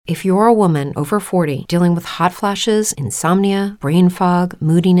If you're a woman over 40 dealing with hot flashes, insomnia, brain fog,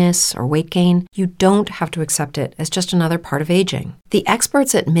 moodiness, or weight gain, you don't have to accept it as just another part of aging. The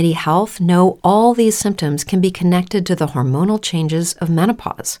experts at MIDI Health know all these symptoms can be connected to the hormonal changes of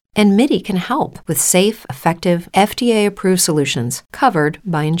menopause. And MIDI can help with safe, effective, FDA-approved solutions covered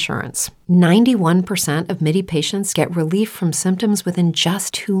by insurance. 91% of MIDI patients get relief from symptoms within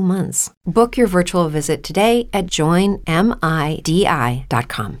just 2 months. Book your virtual visit today at joinmidi.com.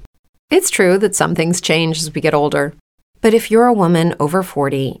 It's true that some things change as we get older. But if you're a woman over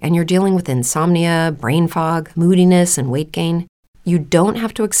 40 and you're dealing with insomnia, brain fog, moodiness, and weight gain, you don't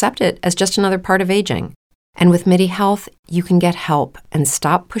have to accept it as just another part of aging. And with MIDI Health, you can get help and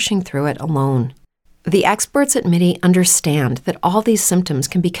stop pushing through it alone. The experts at MIDI understand that all these symptoms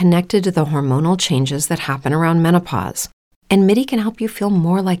can be connected to the hormonal changes that happen around menopause, and MIDI can help you feel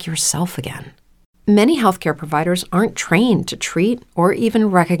more like yourself again. Many healthcare providers aren't trained to treat or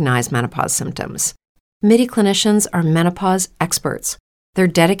even recognize menopause symptoms. MIDI clinicians are menopause experts. They're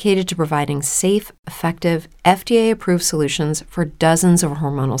dedicated to providing safe, effective, FDA-approved solutions for dozens of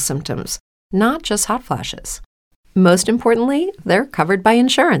hormonal symptoms, not just hot flashes. Most importantly, they're covered by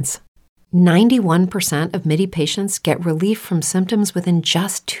insurance. 91% of MIDI patients get relief from symptoms within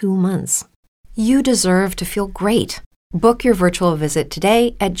just 2 months. You deserve to feel great. Book your virtual visit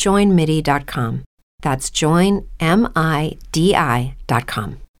today at joinmidi.com. That's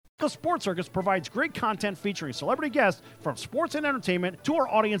joinmidi.com. The Sports Circus provides great content featuring celebrity guests from sports and entertainment to our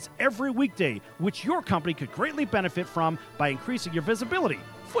audience every weekday, which your company could greatly benefit from by increasing your visibility,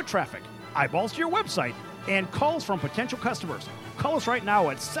 foot traffic, eyeballs to your website, and calls from potential customers. Call us right now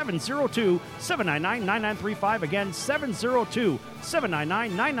at 702-799-9935. Again,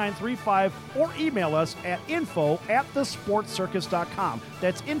 702-799-9935. Or email us at info@thesportscircus.com.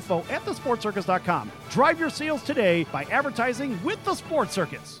 That's info@thesportscircus.com. Drive your sales today by advertising with the Sports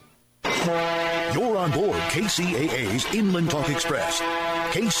Circus. You're on board KCAA's Inland Talk Express.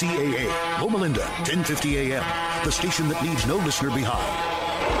 KCAA, Loma Linda, 1050 AM. The station that leaves no listener behind.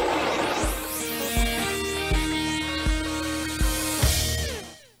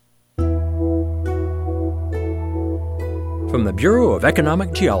 From the Bureau of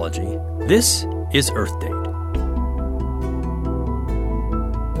Economic Geology, this is Earth Date.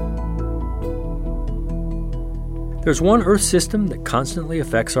 There's one Earth system that constantly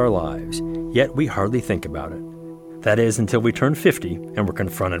affects our lives, yet we hardly think about it. That is, until we turn 50 and we're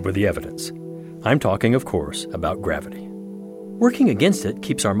confronted with the evidence. I'm talking, of course, about gravity. Working against it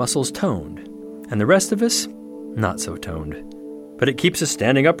keeps our muscles toned, and the rest of us, not so toned. But it keeps us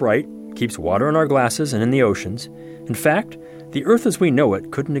standing upright, keeps water in our glasses and in the oceans. In fact, the Earth as we know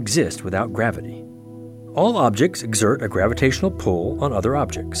it couldn't exist without gravity. All objects exert a gravitational pull on other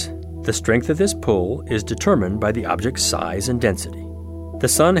objects. The strength of this pull is determined by the object's size and density. The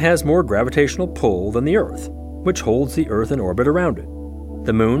Sun has more gravitational pull than the Earth, which holds the Earth in orbit around it.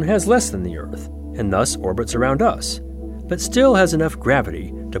 The Moon has less than the Earth, and thus orbits around us, but still has enough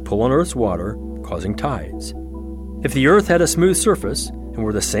gravity to pull on Earth's water, causing tides. If the Earth had a smooth surface and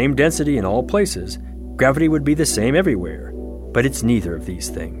were the same density in all places, gravity would be the same everywhere, but it's neither of these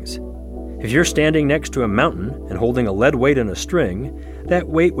things. If you're standing next to a mountain and holding a lead weight on a string, that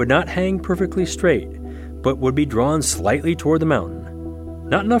weight would not hang perfectly straight, but would be drawn slightly toward the mountain.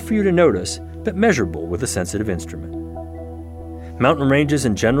 Not enough for you to notice, but measurable with a sensitive instrument. Mountain ranges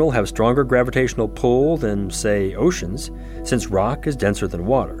in general have stronger gravitational pull than, say, oceans, since rock is denser than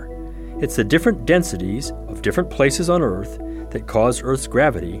water. It's the different densities of different places on Earth that cause Earth's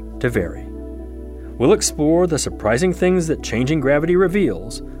gravity to vary. We'll explore the surprising things that changing gravity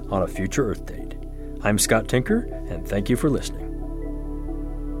reveals on a future Earth Date. I'm Scott Tinker, and thank you for listening.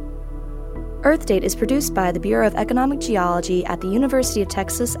 Earth Date is produced by the Bureau of Economic Geology at the University of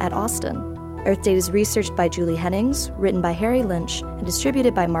Texas at Austin. Earth Date is researched by Julie Hennings, written by Harry Lynch, and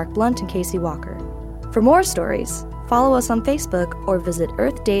distributed by Mark Blunt and Casey Walker. For more stories, follow us on Facebook or visit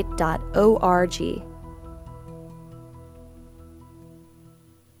earthdate.org.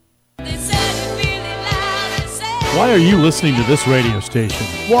 Why are you listening to this radio station?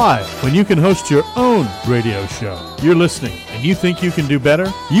 Why? When you can host your own radio show. You're listening and you think you can do better?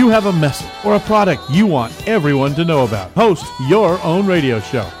 You have a message or a product you want everyone to know about. Host your own radio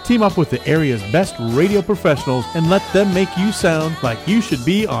show. Team up with the area's best radio professionals and let them make you sound like you should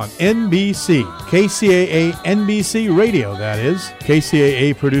be on NBC. KCAA NBC Radio, that is.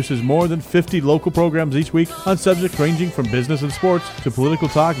 KCAA produces more than 50 local programs each week on subjects ranging from business and sports to political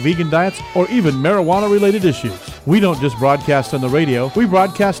talk, vegan diets, or even marijuana-related issues. We don't just broadcast on the radio, we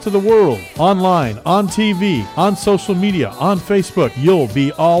broadcast to the world. Online, on TV, on social media, on Facebook. You'll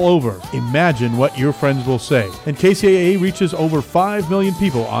be all over. Imagine what your friends will say. And KCAA reaches over 5 million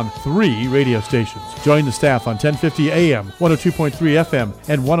people on 3 radio stations. Join the staff on 1050 AM, 102.3 FM,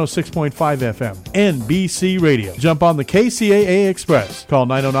 and 106.5 FM. NBC Radio. Jump on the KCAA Express. Call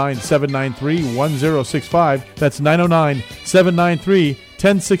 909-793-1065. That's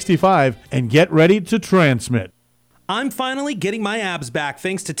 909-793-1065 and get ready to transmit. I'm finally getting my abs back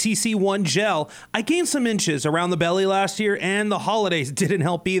thanks to TC1 Gel. I gained some inches around the belly last year and the holidays didn't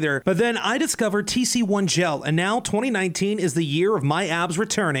help either. But then I discovered TC1 Gel and now 2019 is the year of my abs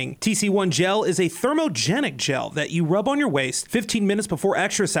returning. TC1 Gel is a thermogenic gel that you rub on your waist 15 minutes before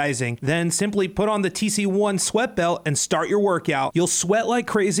exercising. Then simply put on the TC1 sweat belt and start your workout. You'll sweat like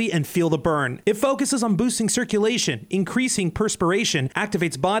crazy and feel the burn. It focuses on boosting circulation, increasing perspiration,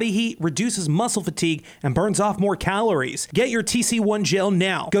 activates body heat, reduces muscle fatigue, and burns off more calories. Get your TC1 Gel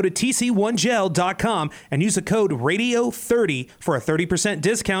now. Go to tc1gel.com and use the code RADIO30 for a 30%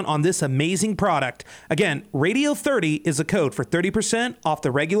 discount on this amazing product. Again, RADIO30 is a code for 30% off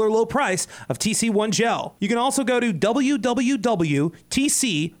the regular low price of TC1 Gel. You can also go to www.tc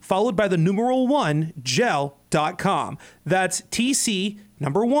followed by the numeral 1 gel.com. That's TC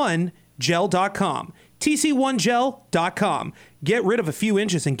number 1 gel.com. TC1gel.com. Get rid of a few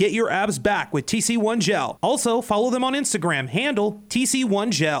inches and get your abs back with TC1 Gel. Also, follow them on Instagram, handle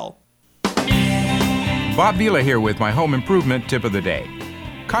TC1 Gel. Bob Vila here with my home improvement tip of the day.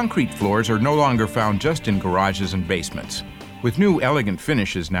 Concrete floors are no longer found just in garages and basements. With new elegant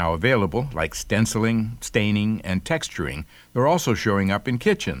finishes now available, like stenciling, staining, and texturing, they're also showing up in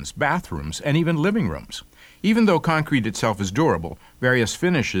kitchens, bathrooms, and even living rooms. Even though concrete itself is durable, various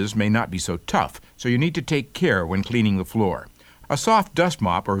finishes may not be so tough, so you need to take care when cleaning the floor. A soft dust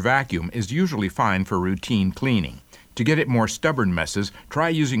mop or vacuum is usually fine for routine cleaning. To get at more stubborn messes, try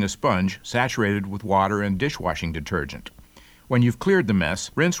using a sponge saturated with water and dishwashing detergent. When you've cleared the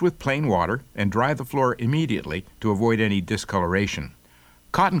mess, rinse with plain water and dry the floor immediately to avoid any discoloration.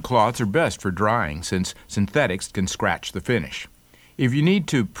 Cotton cloths are best for drying since synthetics can scratch the finish. If you need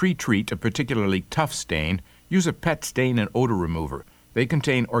to pre-treat a particularly tough stain, use a pet stain and odor remover. They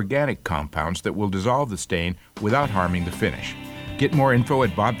contain organic compounds that will dissolve the stain without harming the finish. Get more info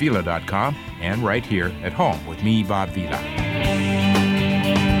at bobvila.com and right here at home with me, Bob Vila.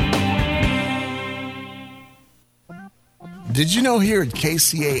 Did you know here at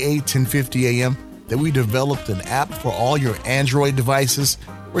KCAA 1050 AM that we developed an app for all your Android devices?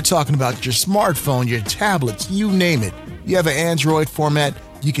 We're talking about your smartphone, your tablets, you name it. You have an Android format,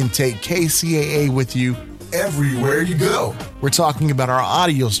 you can take KCAA with you everywhere you go. We're talking about our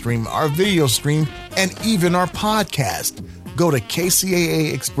audio stream, our video stream, and even our podcast. Go to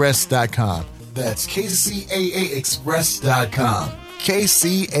KCAAexpress.com. That's KCAAexpress.com.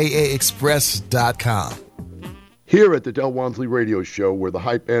 KCAAexpress.com. Here at the Del Walmsley Radio Show, where the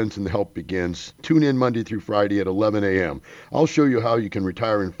hype ends and the help begins, tune in Monday through Friday at 11 a.m. I'll show you how you can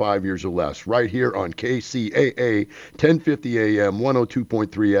retire in 5 years or less, right here on KCAA 1050 AM, 102.3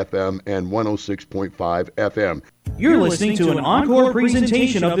 FM, and 106.5 FM. You're listening to an encore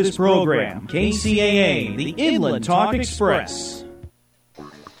presentation of this program, KCAA, the Inland Talk Express.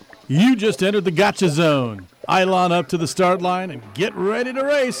 You just entered the Gotcha Zone. Eilon up to the start line and get ready to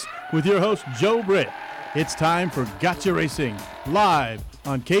race with your host, Joe Britt. It's time for Gotcha Racing, live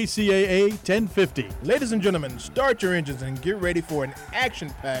on KCAA 1050. Ladies and gentlemen, start your engines and get ready for an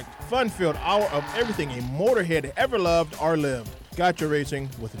action-packed, fun-filled hour of everything a motorhead ever loved or lived. Gotcha Racing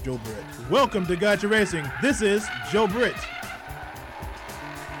with Joe Britt. Welcome to Gotcha Racing. This is Joe Britt.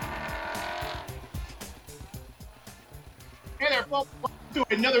 Hey there, folks. Welcome to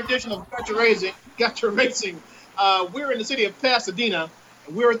another edition of Gotcha Racing. We're in the city of Pasadena.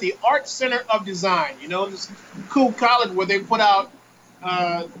 We're at the Art Center of Design. You know, this cool college where they put out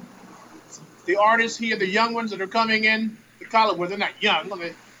the artists here, the young ones that are coming in the college. Well, they're not young.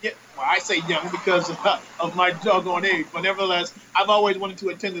 I say young because of my doggone age. But nevertheless, I've always wanted to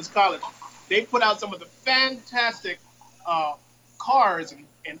attend this college. They put out some of the fantastic cars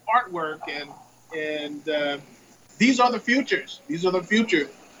and artwork, and these are the futures. These are the future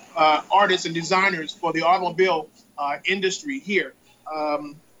artists and designers for the automobile industry here.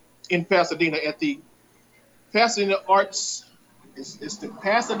 In Pasadena at the Pasadena Arts, it's the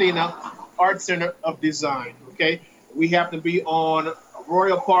Pasadena Art Center of Design, okay? We happen to be on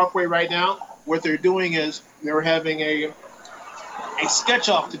Royal Parkway right now. What they're doing is they're having a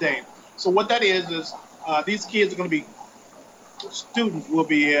sketch-off today. So what that is these kids are going to be, students will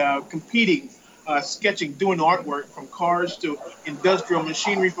be competing, sketching, doing artwork from cars to industrial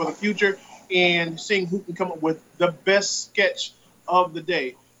machinery for the future. and seeing who can come up with the best sketch of the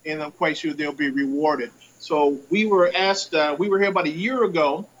day. And I'm quite sure they'll be rewarded. So we were asked, we were here about a year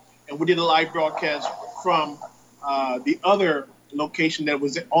ago, and we did a live broadcast from the other location that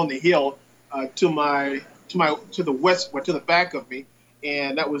was on the hill to the west, or to the back of me,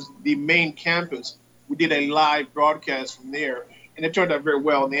 and that was the main campus. We did a live broadcast from there, and it turned out very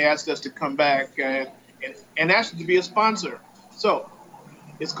well. And they asked us to come back and asked us to be a sponsor. So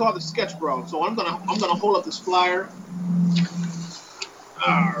it's called the Sketch Bro. So I'm gonna hold up this flyer.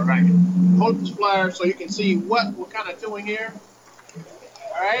 All right, hold up this flyer so you can see what we're kind of doing here.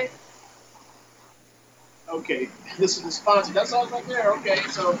 All right. Okay, this is the sponsor. That's all right there. Okay,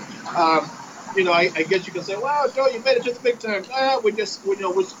 so I guess you can say, "Wow, Joe, you made it to the big time." We're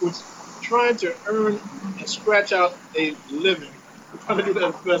trying to earn and scratch out a living. We're trying to do that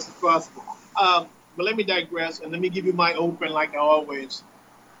as best as possible. But let me digress, and let me give you my open like I always.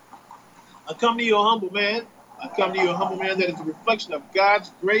 I come to you a humble man. I come to you a humble man that is a reflection of God's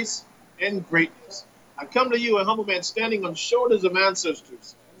grace and greatness. I come to you a humble man standing on the shoulders of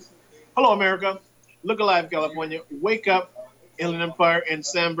ancestors. Hello, America. Look alive, California. Wake up, Inland Empire, and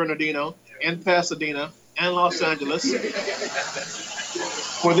San Bernardino, and Pasadena, and Los Angeles.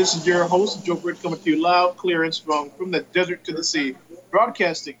 For this is your host, Joe Britt, coming to you loud, clear, and strong from the desert to the sea.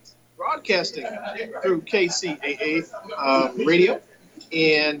 Broadcasting through KCAA radio.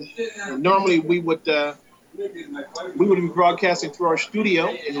 And normally we would be broadcasting through our studio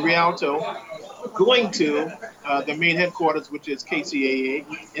in Rialto, going to the main headquarters, which is KCAA.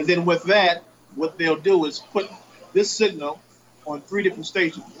 And then with that, what they'll do is put this signal on 3 different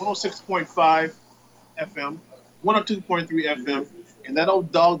stations: 106.5 FM, 102.3 FM, and that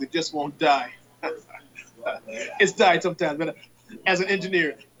old dog that just won't die. It's died sometimes, but as an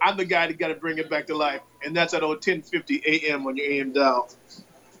engineer, I'm the guy that got to bring it back to life, and that's at old 1050 AM on your AM dial.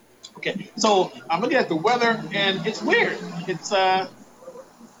 Okay, so I'm looking at the weather, and it's weird. It's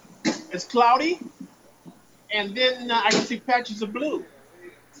cloudy, and then I can see patches of blue.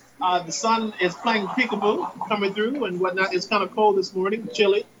 The sun is playing peekaboo, coming through and whatnot. It's kind of cold this morning,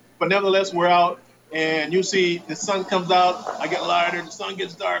 chilly, but nevertheless, we're out, and you see the sun comes out, I get lighter, the sun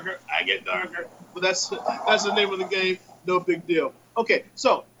gets darker, I get darker, but that's the name of the game, no big deal. Okay,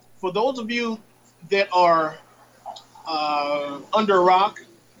 so for those of you that are under a rock,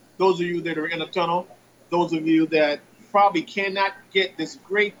 those of you that are in a tunnel, those of you that probably cannot get this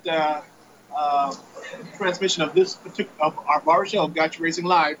great transmission of this particular of our show, Gotcha Racing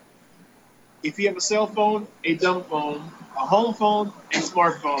Live. If you have a cell phone, a dumb phone, a home phone, a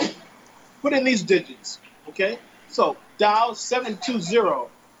smartphone, put in these digits, okay? So dial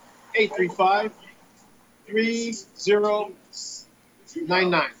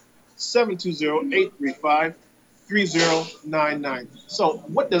 720-835-3099. 720-835-3099. So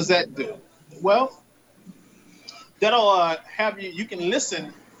what does that do? Well, that'll have you can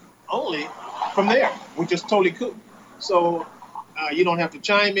listen only from there, which is totally cool. So you don't have to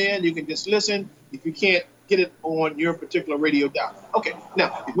chime in. You can just listen if you can't get it on your particular radio dial. Okay,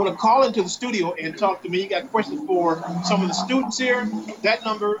 now, if you want to call into the studio and talk to me, you got questions for some of the students here, that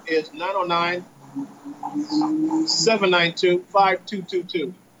number is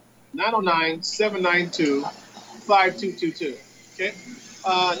 909-792-5222. 909-792-5222. Okay?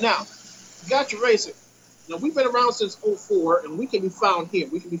 Now, Gotcha Racing. Now, we've been around since 2004, and we can be found here.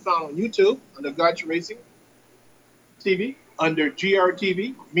 We can be found on YouTube under Gotcha Racing TV, under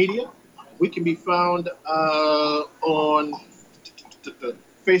GRTV Media. We can be found on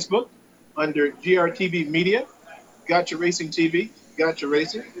Facebook under GRTV Media, Gotcha Racing TV, Gotcha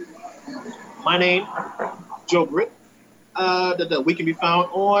Racing. My name, Joe Britt. We can be found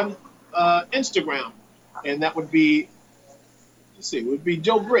on Instagram, and that would be,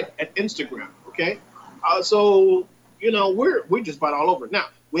 Joe Britt at Instagram, okay? So, we're just about all over. Now,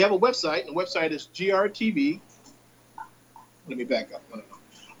 we have a website, and the website is GRTV. Let me back up.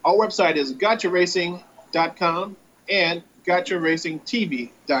 Our website is gotcharacing.com and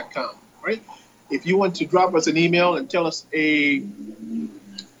gotcharacingtv.com, right? If you want to drop us an email and tell us a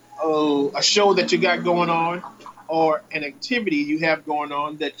show that you got going on or an activity you have going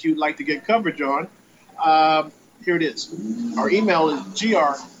on that you'd like to get coverage on, here it is. Our email is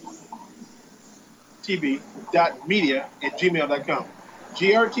grtv.media@gmail.com.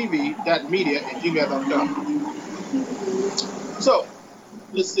 grtv.media@gmail.com. So,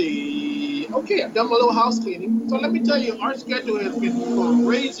 let's see. Okay, I've done my little house cleaning. So let me tell you, our schedule has been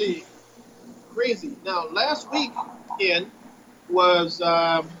crazy. Now, last weekend was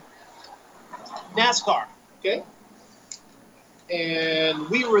NASCAR, okay? And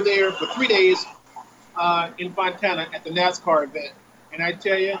we were there for 3 days in Fontana at the NASCAR event. And I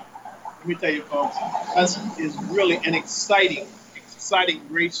tell you, let me tell you, folks, that is really an exciting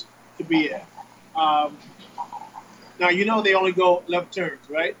race to be at. Now, you know they only go left turns,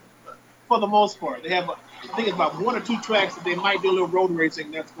 right? For the most part. They have, I think it's about one or two tracks that they might do a little road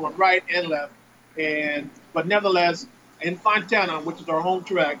racing that's going right and left. But nevertheless, in Fontana, which is our home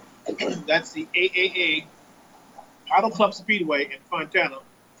track, that's the AAA Auto Club Speedway in Fontana,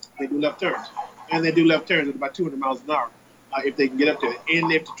 they do left turns. And they do left turns at about 200 miles an hour if they can get up there.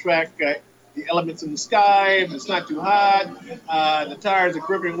 And if the track, the elements in the sky, if it's not too hot, the tires are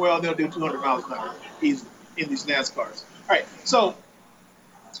gripping well, they'll do 200 miles an hour easily in these NASCARs. All right, so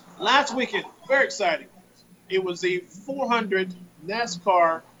last weekend, very exciting. It was the 400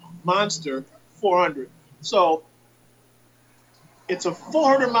 NASCAR Monster 400. So it's a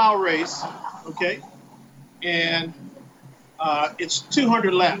 400-mile race, okay? And it's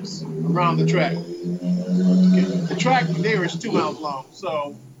 200 laps around the track. Okay. The track there is 2 miles long,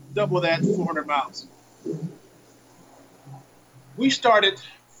 so double that, 400 miles. We started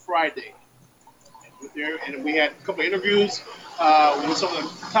Friday. There, and we had a couple of interviews with some of the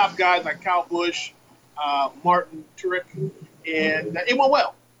top guys like Kyle Busch, Martin Truex, and it went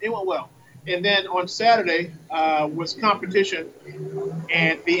well. It went well. And then on Saturday was competition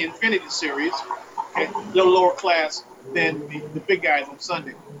and the Infinity Series, okay, a little lower class than the big guys on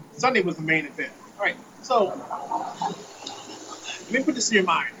Sunday. Sunday was the main event. All right, so let me put this in your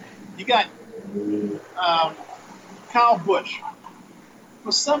mind. You got Kyle Busch.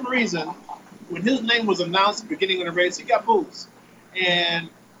 For some reason, when his name was announced at the beginning of the race, he got boos. And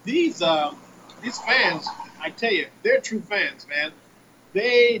these fans, I tell you, they're true fans, man.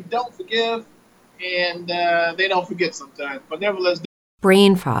 They don't forgive, and they don't forget sometimes. But nevertheless,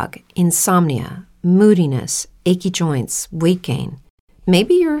 brain fog, insomnia, moodiness, achy joints, weight gain.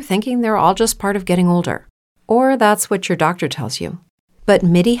 Maybe you're thinking they're all just part of getting older, or that's what your doctor tells you. But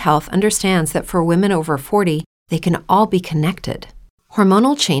MIDI Health understands that for women over 40, they can all be connected.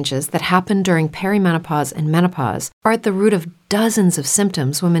 Hormonal changes that happen during perimenopause and menopause are at the root of dozens of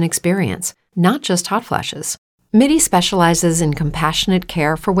symptoms women experience, not just hot flashes. MIDI specializes in compassionate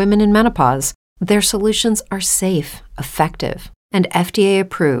care for women in menopause. Their solutions are safe, effective, and FDA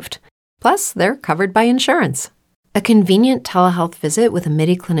approved. Plus, they're covered by insurance. A convenient telehealth visit with a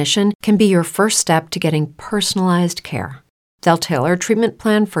MIDI clinician can be your first step to getting personalized care. They'll tailor a treatment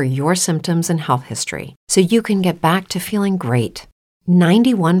plan for your symptoms and health history so you can get back to feeling great.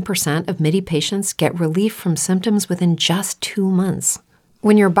 91% of MIDI patients get relief from symptoms within just 2 months.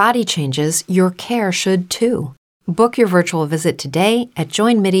 When your body changes, your care should too. Book your virtual visit today at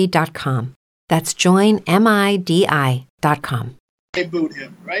joinmidi.com. That's joinmidi.com. They booed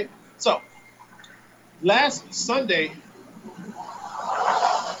him, right? So, last Sunday,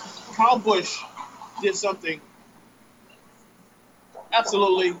 Kyle Busch did something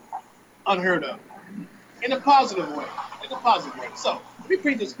absolutely unheard of in a positive way. So, let me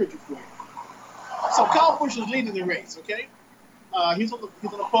paint this picture for you. So, Kyle Busch is leading the race, okay? He's on the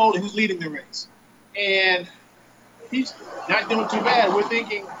pole and he's leading the race. And he's not doing too bad. We're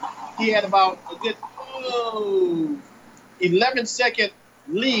thinking he had about a good 11-second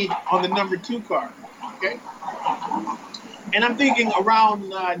lead on the number 2 car, okay? And I'm thinking around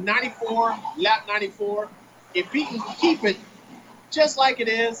 94, lap 94, if he can keep it just like it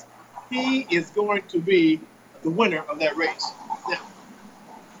is, he is going to be the winner of that race. Now,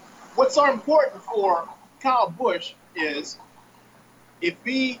 what's so important for Kyle Busch is if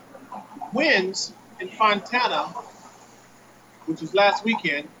he wins in Fontana, which was last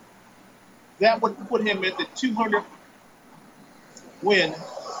weekend, that would put him at the 200th win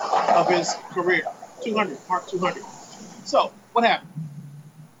of his career. 200, mark 200. So, what happened?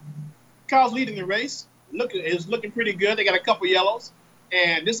 Kyle's leading the race. It's looking pretty good. They got a couple yellows.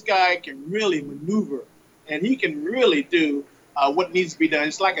 And this guy can really maneuver. And he can really do what needs to be done.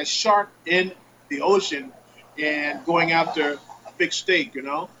 It's like a shark in the ocean and going after a big steak, you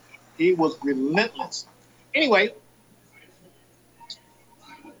know. He was relentless. Anyway,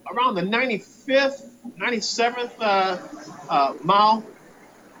 around the 95th, 97th mile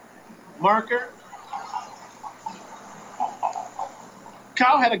marker,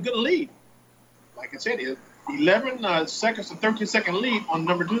 Kyle had a good lead. Like I said, 11 seconds to 13-second lead on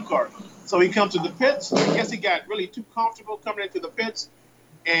number 2 car. So he comes to the pits. I guess he got really too comfortable coming into the pits,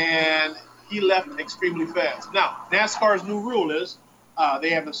 and he left extremely fast. Now, NASCAR's new rule is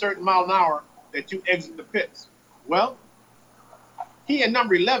they have a certain mile an hour that you exit the pits. Well, he and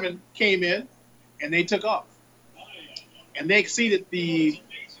number 11 came in, and they took off. And they exceeded the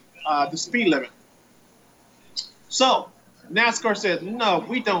speed limit. So NASCAR said, no,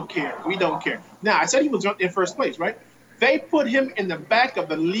 we don't care. We don't care. Now, I said he was in first place, right? They put him in the back of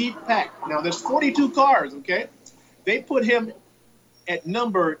the lead pack. Now, there's 42 cars, okay? They put him at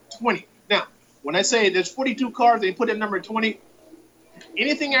number 20. Now, when I say there's 42 cars, they put him number 20.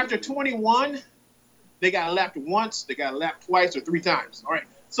 Anything after 21, they got lapped once, they got lapped twice, or 3 times. All right.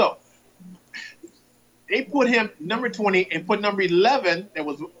 So they put him number 20 and put number 11 that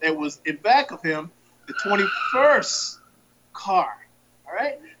was in back of him, the 21st car. All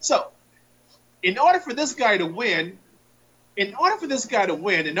right. So in order for this guy to win, and all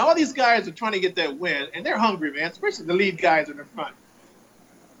these guys are trying to get that win, and they're hungry, man, especially the lead guys in the front,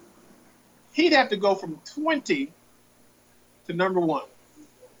 he'd have to go from 20 to number 1,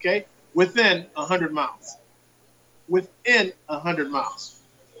 okay, within 100 miles. Within 100 miles.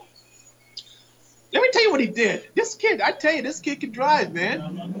 Let me tell you what he did. This kid can drive,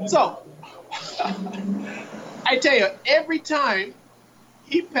 man. So, I tell you, every time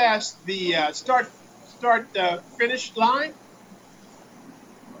he passed the finish line,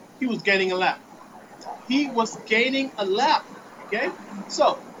 he was gaining a lap. Okay?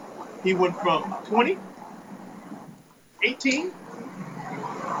 So, he went from 20, 18,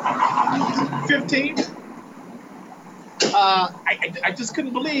 15. I just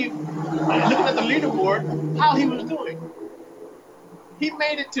couldn't believe, looking at the leaderboard, how he was doing. He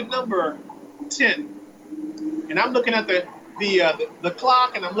made it to number 10. And I'm looking at the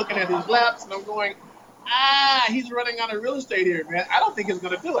clock, and I'm looking at his laps, and I'm going, he's running out of real estate here, man. I don't think he's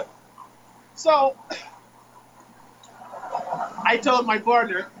going to do it. So I told my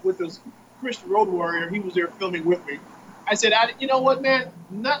partner with this Christian Road Warrior, he was there filming with me. I said, you know what, man?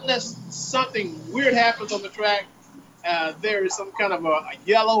 Not unless something weird happens on the track, there is some kind of a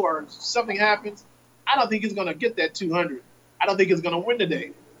yellow or something happens, I don't think he's going to get that 200. I don't think he's going to win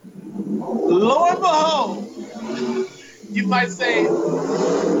today. Lo and behold, you might say,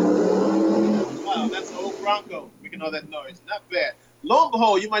 wow, that's an old Bronco. We can know that noise. Not bad. Lo and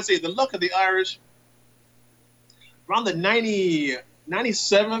behold, you might say the luck of the Irish, around the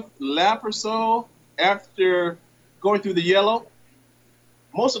 97th lap or so, after going through the yellow,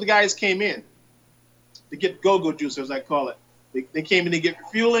 most of the guys came in to get go-go juice, as I call it. They came in to get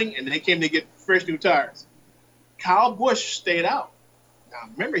refueling, and they came to get fresh new tires. Kyle Busch stayed out. Now,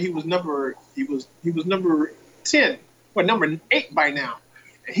 remember, he was number 10, or number 8 by now,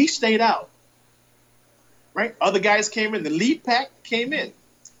 and he stayed out. Right? Other guys came in. The lead pack came in.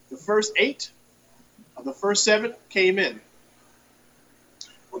 The first 8 of the first 7 came in.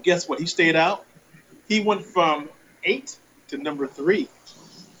 Well, guess what? He stayed out. He went from 8 to number 3.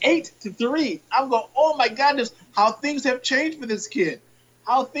 8 to 3. I'm going, oh my goodness, how things have changed for this kid.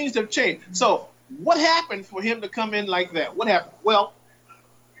 How things have changed. So what happened for him to come in like that? What happened? Well,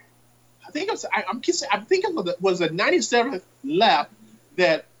 I think it was a 97th lap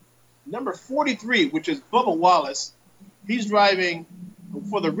that number 43, which is Bubba Wallace, he's driving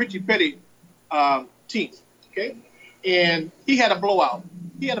for the Richie Petty team, okay? And he had a blowout.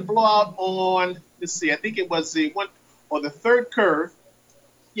 He had a blowout on, let's see, I think it was the one on the third curve.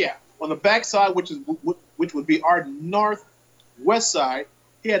 Yeah, on the backside, which would be our northwest side.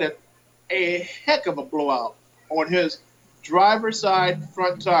 He had a heck of a blowout on his driver's side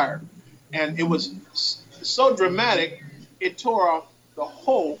front tire. And it was so dramatic, it tore off the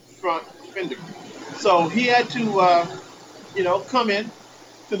whole front fender. So he had to, come in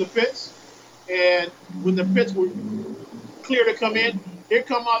to the pits. And when the pits were clear to come in, here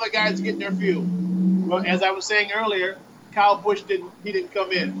come all the guys getting their fuel. Well, as I was saying earlier, Kyle Busch didn't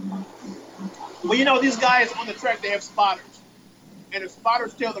come in. Well, these guys on the track, they have spotters. And the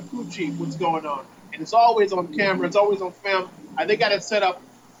spotters tell the crew chief what's going on. And it's always on camera. It's always on film. And they got it set up.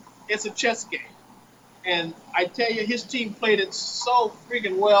 It's a chess game. And I tell you, his team played it so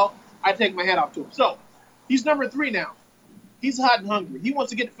freaking well. I take my hat off to him. So he's number 3 now. He's hot and hungry. He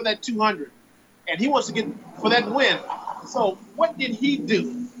wants to get for that 200. And he wants to get for that win. So what did he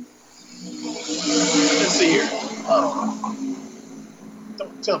do? Let's see here.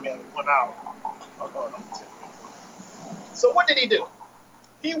 Don't tell me I went out. So what did he do?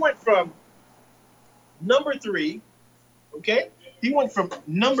 He went from number 3, okay? He went from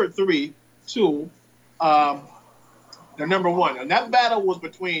number 3 to the number 1. And that battle was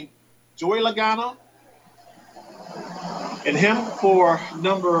between Joey Logano and him for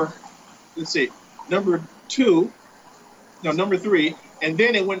number 3. And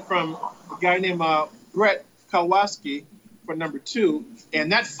then it went from a guy named Brett Kowalski for number 2.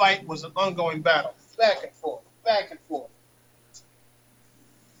 And that fight was an ongoing battle. Back and forth, back and forth.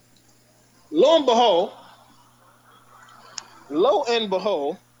 Lo and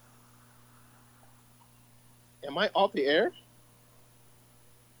behold, am I off the air?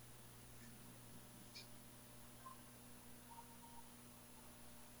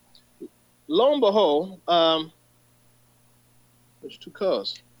 lo and behold, there's two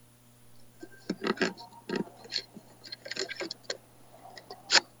cars.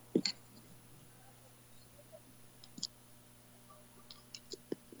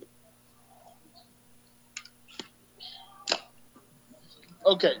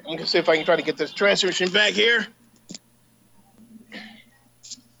 Okay, I'm gonna see if I can try to get this transmission back here.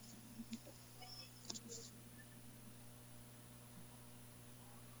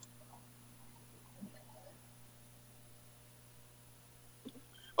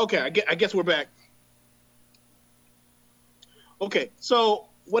 Okay, I guess we're back. Okay, so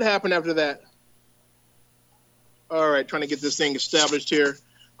what happened after that? All right, trying to get this thing established here.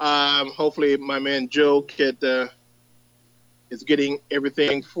 Hopefully my man Joe is getting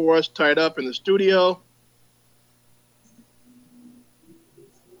everything for us tied up in the studio.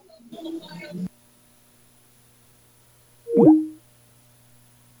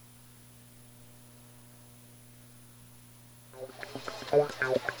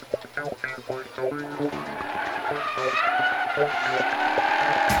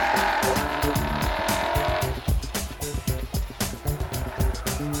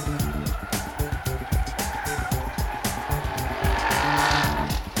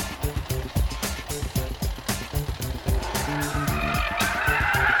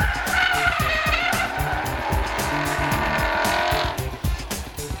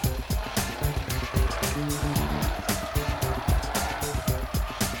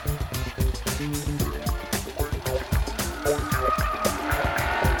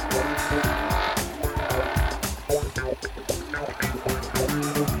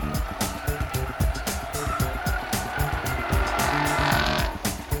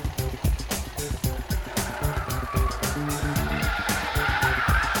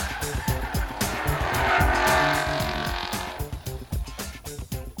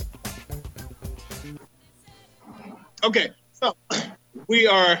 Okay, so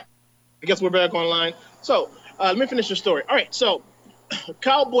I guess we're back online. So let me finish the story. All right, so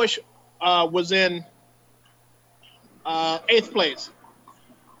Kyle Busch was in 8th place.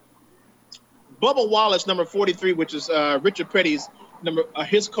 Bubba Wallace, number 43, which is Richard Petty's number,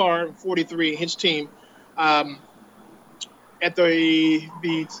 his car, 43, his team, at the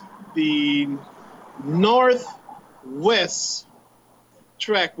northwest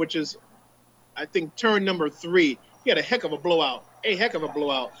track, which is, I think, turn number 3. He had a heck of a blowout. I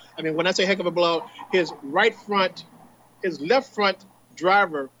mean, when I say heck of a blowout, his left front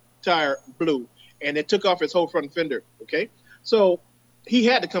driver tire blew, and it took off his whole front fender, okay? So he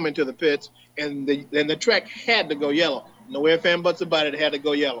had to come into the pits, and the track had to go yellow. No ifs, ands, buts about it, it had to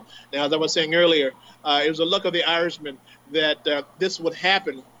go yellow. Now, as I was saying earlier, it was the luck of the Irishman that this would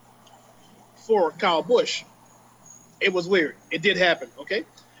happen for Kyle Busch. It was weird. It did happen, okay?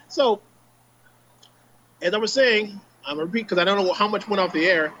 So, as I was saying, I'm going to repeat because I don't know how much went off the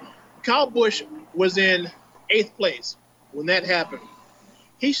air. Kyle Busch was in 8th place when that happened.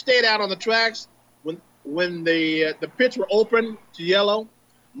 He stayed out on the tracks when the pits were open to yellow.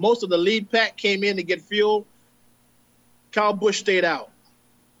 Most of the lead pack came in to get fuel. Kyle Busch stayed out,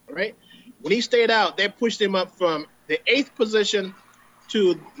 all right? When he stayed out, they pushed him up from the 8th position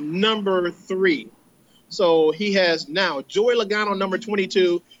to number 3. So he has now Joey Logano, number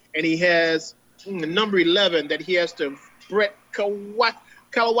 22, and he has number 11 that he has to Brett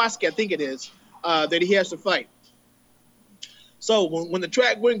Kowalski, I think it is, that he has to fight. So when the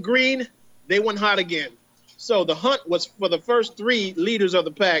track went green, they went hot again. So the hunt was for the first 3 leaders of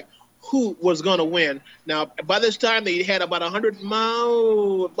the pack who was going to win. Now, by this time, they had about 100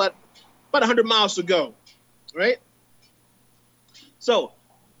 miles to go, right? So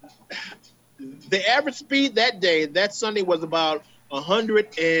the average speed that day, that Sunday, was about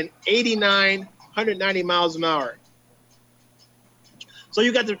 190 miles an hour. So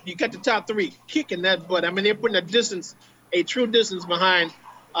you got the top 3 kicking that butt. I mean, they're putting a true distance behind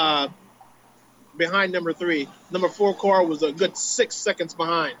number 3. Number 4 car was a good 6 seconds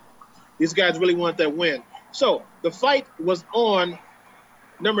behind. These guys really want that win. So the fight was on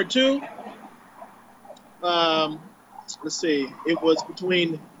number 2. Let's see. It was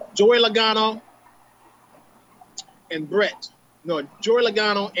between Joey Logano and Joey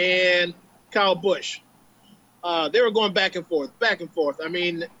Logano and Kyle Busch. They were going back and forth. I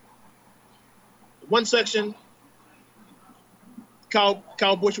mean, one section, Kyle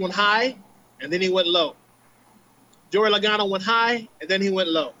Busch went high, and then he went low. Joey Logano went high, and then he went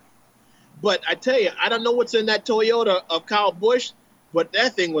low. But I tell you, I don't know what's in that Toyota of Kyle Busch, but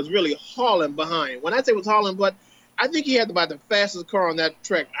that thing was really hauling behind. When I say it was hauling, but I think he had about the fastest car on that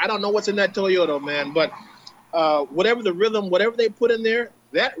track. I don't know what's in that Toyota, man, but whatever the rhythm, whatever they put in there,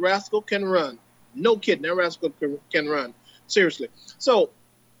 That rascal can run. No kidding. That rascal can run. Seriously. So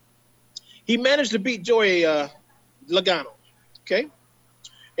he managed to beat Joey Logano. Okay.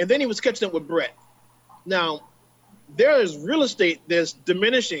 And then he was catching up with Brett. Now, there is real estate that's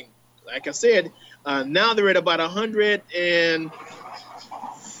diminishing. Like I said, now they're at about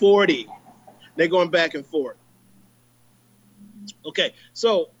 140. They're going back and forth. Okay,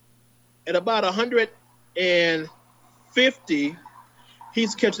 so at about 150,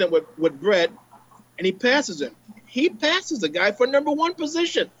 he's catching up with Brett, and he passes him. He passes the guy for number 1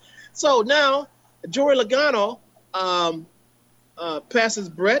 position. So now Joey Logano passes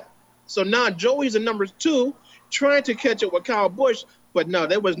Brett. So now Joey's at number 2, trying to catch up with Kyle Busch, but no,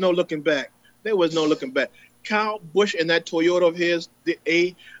 there was no looking back. There was no looking back. Kyle Busch and that Toyota of his did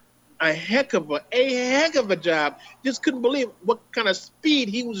a heck of a job. Just couldn't believe what kind of speed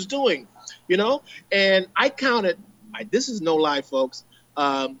he was doing, you know. And I counted. This is no lie, folks.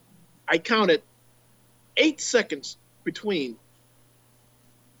 I counted 8 seconds between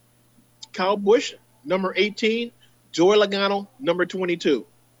Kyle Busch, number 18, Joey Logano, number 22.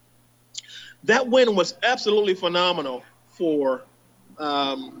 That win was absolutely phenomenal for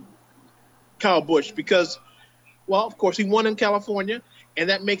Kyle Busch because, well, of course, he won in California, and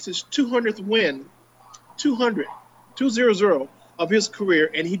that makes his 200th win, 200 of his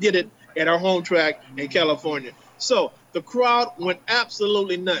career, and he did it at our home track in California. So the crowd went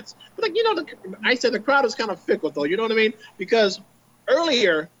absolutely nuts. But, like, you know, I said the crowd is kind of fickle, though, you know what I mean? Because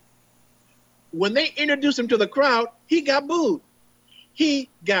earlier, when they introduced him to the crowd, he got booed.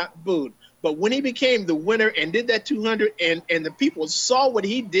 But when he became the winner and did that 200 and the people saw what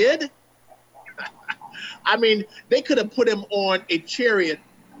he did, I mean, they could have put him on a chariot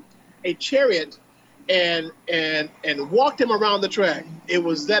and walked him around the track. It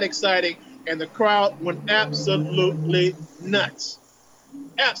was that exciting, and the crowd went absolutely nuts.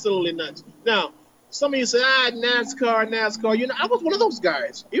 Absolutely nuts. Now, some of you say, NASCAR. You know, I was one of those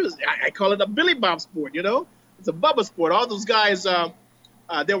guys. I call it a Billy Bob sport, you know? It's a Bubba sport. All those guys,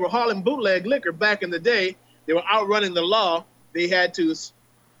 they were hauling bootleg liquor back in the day. They were outrunning the law. They had to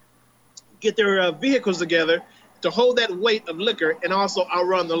get their vehicles together to hold that weight of liquor and also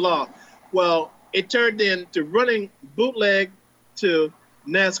outrun the law. Well, it turned into running bootleg to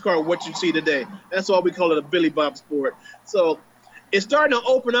NASCAR, what you see today. That's why we call it a Billy Bob sport. So it's starting to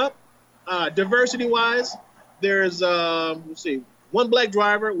open up diversity-wise. There's, one black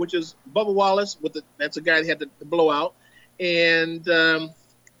driver, which is Bubba Wallace. That's a guy that had to blow out. And,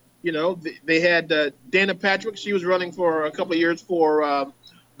 they had Dana Patrick. She was running for a couple of years for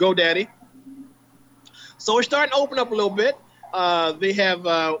GoDaddy. So we're starting to open up a little bit. They have,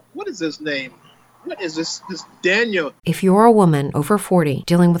 what is his name? What is this Daniel? If you're a woman over 40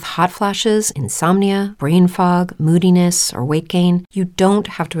 dealing with hot flashes, insomnia, brain fog, moodiness, or weight gain, you don't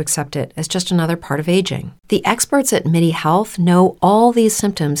have to accept it as just another part of aging. The experts at MIDI Health know all these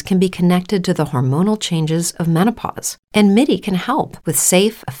symptoms can be connected to the hormonal changes of menopause. And MIDI can help with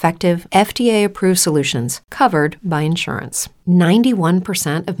safe, effective, FDA-approved solutions covered by insurance.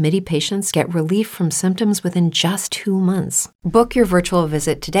 91% of MIDI patients get relief from symptoms within just 2 months. Book your virtual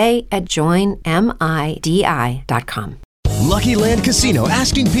visit today at joinmidi.com. Lucky Land Casino,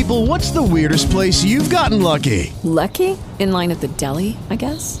 asking people, what's the weirdest place you've gotten lucky? Lucky? In line at the deli, I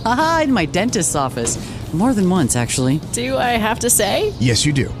guess? Aha, in my dentist's office. More than once, actually. Do I have to say? Yes,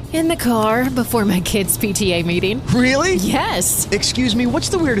 you do. In the car before my kids' PTA meeting. Really? Yes. Excuse me, what's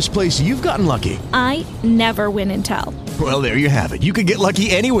the weirdest place you've gotten lucky? I never win and tell. Well, there you have it. You can get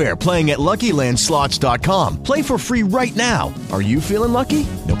lucky anywhere, playing at LuckyLandSlots.com. Play for free right now. Are you feeling lucky?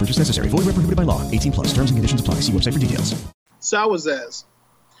 No purchase necessary. Void where prohibited by law. 18+. Terms and conditions apply. See website for details. Salazar.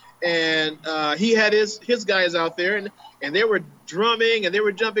 And he had his guys out there, and they were drumming and they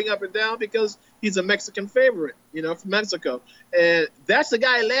were jumping up and down because he's a Mexican favorite, from Mexico. And that's the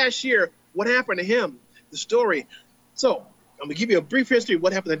guy last year. What happened to him? The story. So I'm going to give you a brief history of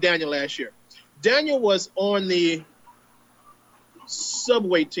what happened to Daniel last year. Daniel was on the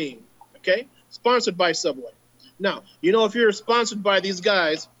Subway team, okay? Sponsored by Subway. Now, if you're sponsored by these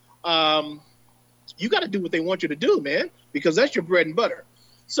guys, you got to do what they want you to do, man, because that's your bread and butter.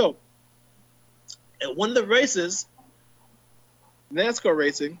 So at one of the races, NASCAR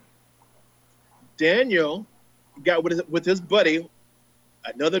racing, Daniel got with his buddy,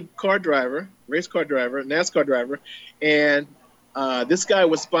 another race car driver, NASCAR driver, and this guy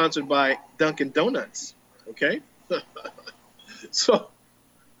was sponsored by Dunkin' Donuts, okay? So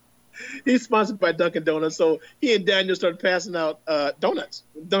he's sponsored by Dunkin' Donuts, so he and Daniel started passing out donuts,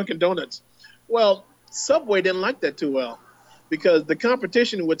 Dunkin' Donuts. Well, Subway didn't like that too well because the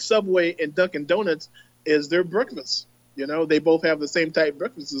competition with Subway and Dunkin' Donuts is their breakfast. You know, they both have the same type of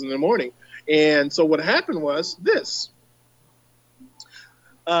breakfasts in the morning. And so what happened was this.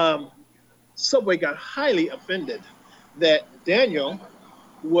 Subway got highly offended that Daniel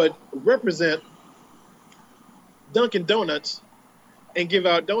would represent Dunkin' Donuts and give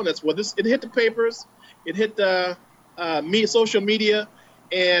out donuts. Well, it hit the papers, it hit the social media,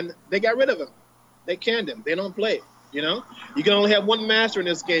 and they got rid of him. They canned him. They don't play. You know, you can only have one master in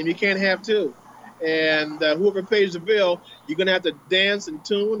this game. You can't have two. And whoever pays the bill, you're going to have to dance and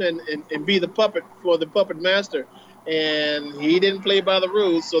tune and be the puppet for the puppet master. And he didn't play by the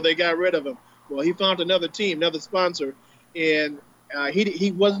rules, so they got rid of him. Well, he found another team, another sponsor, and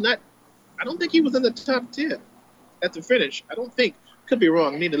he was not – I don't think he was in the top 10 at the finish. I don't think. Could be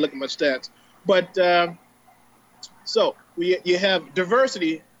wrong. I need to look at my stats. But so you have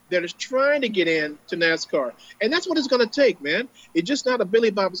diversity that is trying to get into NASCAR. And that's what it's going to take, man. It's just not a Billy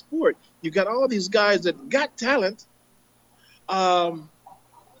Bob sport. You got all these guys that got talent of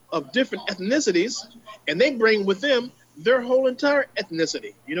different ethnicities, and they bring with them their whole entire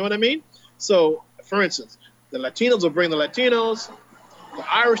ethnicity. You know what I mean? So, for instance, the Latinos will bring the Latinos,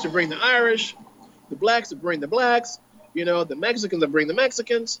 the Irish will bring the Irish, the blacks will bring the blacks, you know, the Mexicans will bring the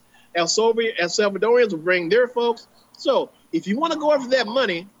Mexicans, El Salvadorians will bring their folks. So, if you want to go after that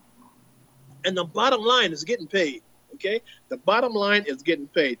money, and the bottom line is getting paid, okay? The bottom line is getting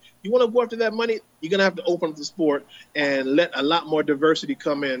paid. You want to go after that money, you're going to have to open up the sport and let a lot more diversity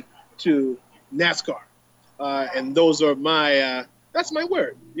come in to NASCAR. And those are that's my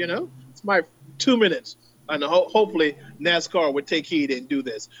word, you know? It's my 2 minutes. And hopefully NASCAR would take heed and do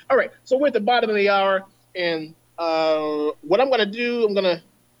this. All right, so we're at the bottom of the hour. And what I'm going to do, I'm going to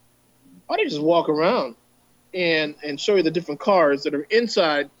just walk around and show you the different cars that are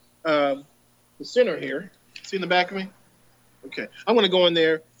inside the center here. See in the back of me? Okay. I'm going to go in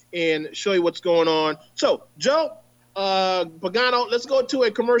there and show you what's going on. So, Joe Pagano, let's go to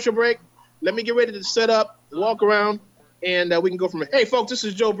a commercial break. Let me get ready to set up, walk around, and we can go from here. Hey, folks, this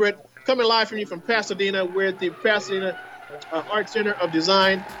is Joe Britt coming live from you from Pasadena. We're at the Pasadena Art Center of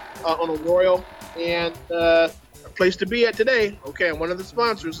Design on Arroyo, and a place to be at today. Okay, I'm one of the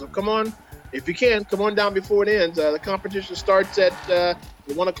sponsors, so come on. If you can, come on down before it ends. The competition starts at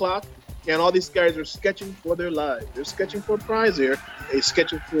 1 o'clock. And all these guys are sketching for their lives. They're sketching for a prize here. They're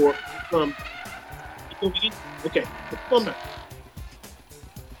sketching for okay, come on.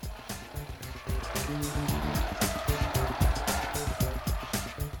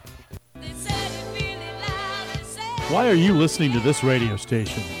 Why are you listening to this radio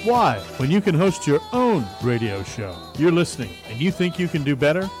station? Why, when you can host your own radio show? You're listening and you think you can do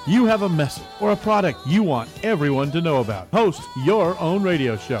better? You have a message or a product you want everyone to know about. Host your own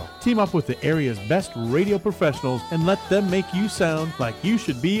radio show. Team up with the area's best radio professionals and let them make you sound like you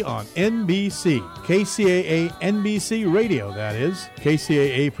should be on NBC. KCAA NBC Radio, that is.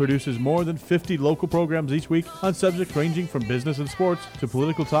 KCAA produces more than 50 local programs each week on subjects ranging from business and sports to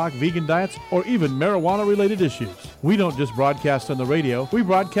political talk, vegan diets, or even marijuana-related issues. We don't just broadcast on the radio, we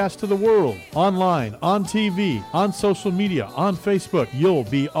broadcast to the world. Online, on TV, on social media, on Facebook. You'll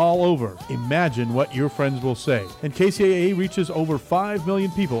be all over. Imagine what your friends will say. And KCAA reaches over 5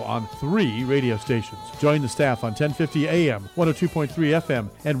 million people on 3 radio stations. Join the staff on 1050 AM, 102.3 FM,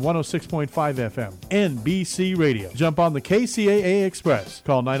 and 106.5 FM. NBC Radio. Jump on the KCAA Express.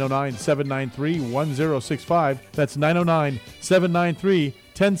 Call 909-793-1065. That's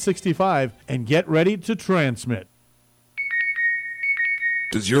 909-793-1065 and get ready to transmit.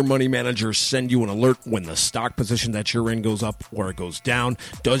 Does your money manager send you an alert when the stock position that you're in goes up or it goes down?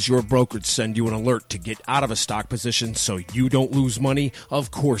 Does your brokerage send you an alert to get out of a stock position so you don't lose money?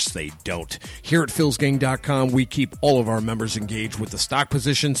 Of course they don't. Here at philsgang.com, we keep all of our members engaged with the stock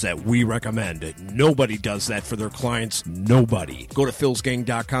positions that we recommend. Nobody does that for their clients. Nobody. Go to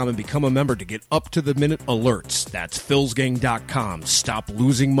philsgang.com and become a member to get up-to-the-minute alerts. That's philsgang.com. Stop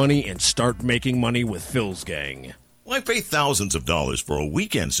losing money and start making money with Phil's Gang. Why pay thousands of dollars for a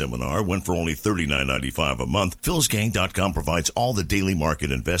weekend seminar when for only $39.95 a month, philsgang.com provides all the daily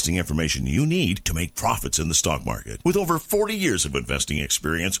market investing information you need to make profits in the stock market. With over 40 years of investing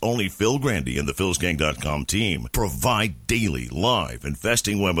experience, only Phil Grandy and the philsgang.com team provide daily live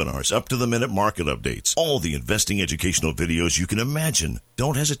investing webinars, up-to-the-minute market updates, all the investing educational videos you can imagine.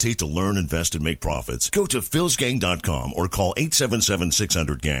 Don't hesitate to learn, invest, and make profits. Go to philsgang.com or call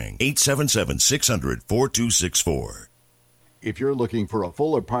 877-600-GANG, 877-600-4264. If you're looking for a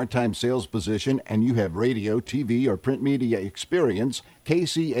full or part-time sales position and you have radio, TV, or print media experience,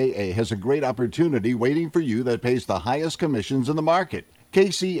 KCAA has a great opportunity waiting for you that pays the highest commissions in the market.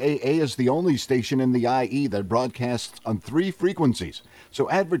 KCAA is the only station in the IE that broadcasts on 3 frequencies, so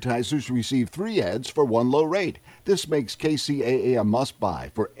advertisers receive 3 ads for 1 low rate. This makes KCAA a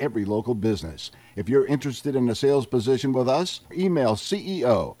must-buy for every local business. If you're interested in a sales position with us, email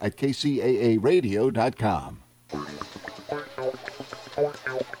CEO@kcaaradio.com.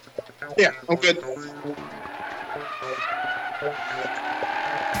 Yeah, I'm good.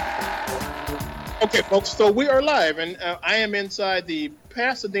 Okay, folks, so we are live, and I am inside the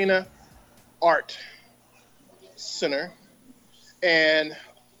Pasadena Art Center, and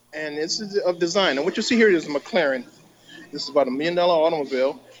this is of design. And what you see here is a McLaren. This is about $1 million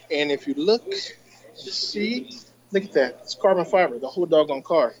automobile, and if you look at that. It's carbon fiber, the whole doggone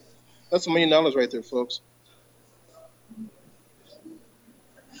car. That's $1 million right there, folks.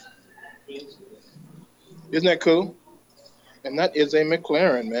 Isn't that cool? And that is a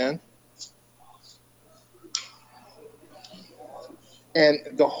McLaren, man.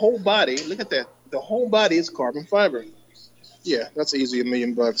 And the whole body, look at that. The whole body is carbon fiber. Yeah, that's easy, $1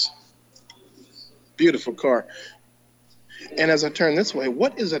 million. Beautiful car. And as I turn this way,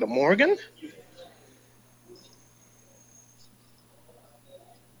 what is it, a Morgan?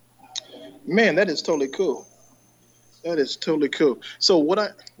 Man, that is totally cool. That is totally cool. So wow,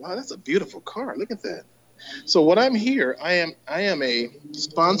 that's a beautiful car. Look at that. So what I'm here, I am a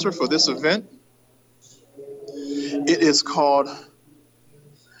sponsor for this event. It is called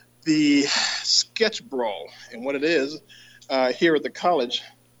the Sketch Brawl. And what it is, here at the college,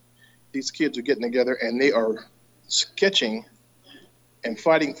 these kids are getting together and they are sketching and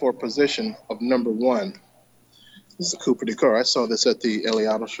fighting for a position of #1. This is a cool pretty car. I saw this at the LA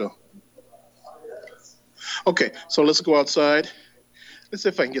Auto Show. Okay, so let's go outside. Let's see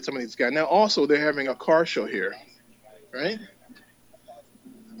if I can get some of these guys. Now, also, they're having a car show here, right?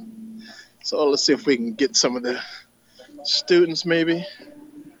 So let's see if we can get some of the students maybe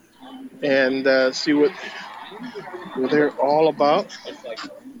and see what they're all about.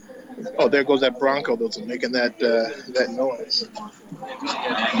 Oh, there goes that Bronco that's making that noise.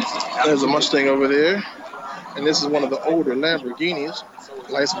 There's a Mustang over there. And this is one of the older Lamborghinis.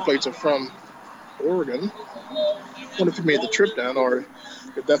 License plates are from Oregon. I wonder if he made the trip down or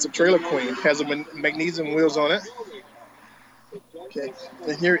if that's a Trailer Queen. Has a magnesium wheels on it. Okay.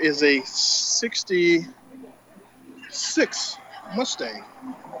 And here is a 66 Mustang.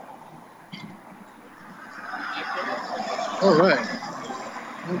 All right.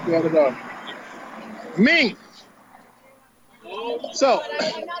 Let's got it on. Ming! So,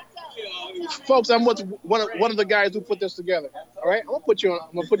 folks, I'm with one of the guys who put this together. All right, I'm gonna put you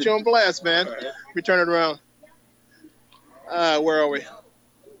on blast, man. Let me turn it around. Where are we?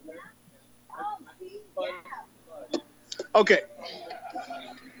 Okay.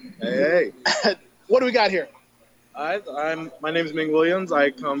 Hey. What do we got here? My name is Ming Williams.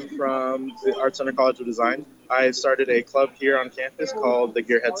 I come from the Art Center College of Design. I started a club here on campus called the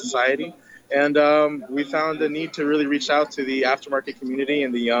Gearhead Society. And we found a need to really reach out to the aftermarket community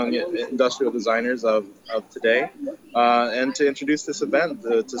and the young industrial designers of today and to introduce this event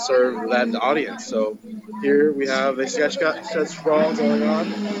to serve that audience. So here we have a sketch brawl going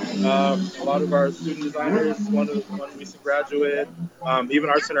on. A lot of our student designers, one recent graduate, even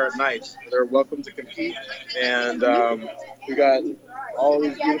Art Center at Night, they're welcome to compete. And we got all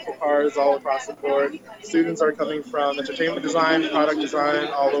these beautiful cars all across the board. Students are coming from entertainment design, product design,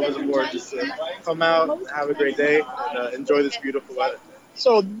 all over the board just to come out, have a great day, and enjoy this beautiful weather.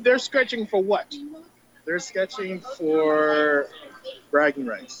 So they're sketching for what? They're sketching for bragging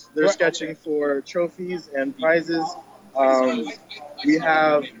rights. They're sketching for trophies and prizes. We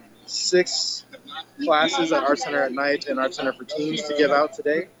have 6 classes at Art Center at Night and Art Center for Teens to give out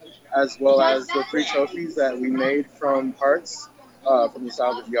today, as well as the 3 trophies that we made from parts from the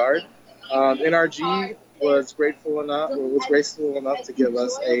salvage yard. NRG was graceful enough to give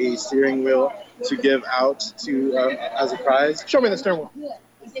us a steering wheel to give out to as a prize. Show me the steering wheel.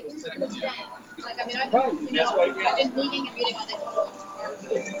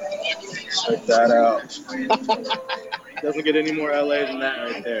 Check that out. Doesn't get any more LA than that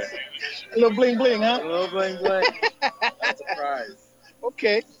right there. A little bling bling, huh? A little bling bling. That's a prize.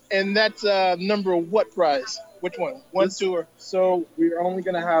 Okay, and that's number what prize? Which one? 1, 2, or? So we're only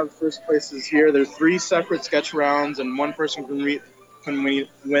going to have first places here. There's 3 separate sketch rounds, and one person can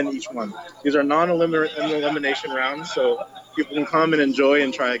win each one. These are non-elimination rounds, so people can come and enjoy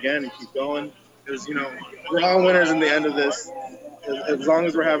and try again and keep going. Because, we're all winners in the end of this. As long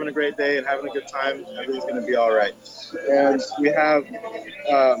as we're having a great day and having a good time, everything's going to be all right. And we have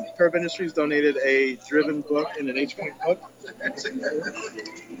Curve Industries donated a Driven book and an H-Point book.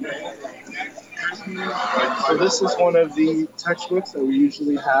 So this is one of the textbooks that we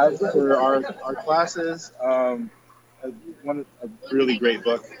usually have for our classes. A really great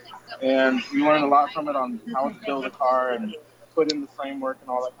book. And we learn a lot from it on how to build a car and put in the framework and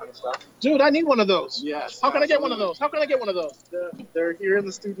all that kind of stuff. Dude, I need one of those. Yes. How can I get one of those? How can I get one of those? They're here in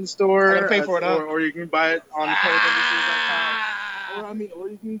the student store. I gotta pay for it, huh? Or you can buy it on PoetIndustries.com. Or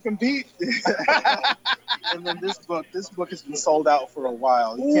you can compete. And then this book has been sold out for a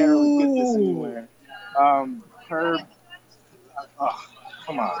while. You can't really get this anywhere.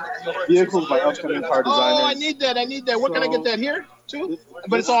 Come on. Vehicles by Upcoming Car Designers. Oh, I need that. Where can I get that? Here too?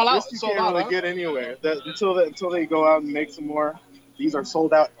 But it's all out. You can't really get anywhere. Until they go out and make some more. These are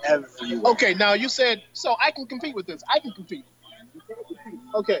sold out everywhere. Okay, now you said so I can compete with this. I can compete.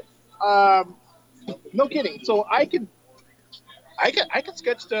 Okay. No kidding. So I can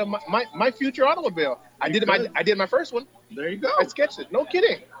sketch my future automobile. I did my first one. There you go. I sketched it. No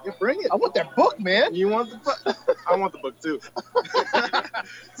kidding. You bring it. I want that book, man. You want the book? I want the book too.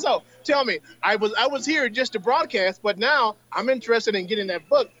 So tell me, I was here just to broadcast, but now I'm interested in getting that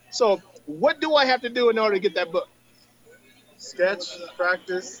book. So what do I have to do in order to get that book? Sketch,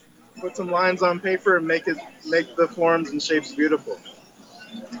 practice, put some lines on paper, and make the forms and shapes beautiful.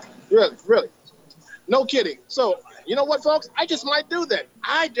 Really. No kidding. So, you know what, folks? I just might do that.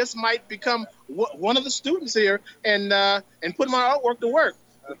 I just might become one of the students here and put my artwork to work.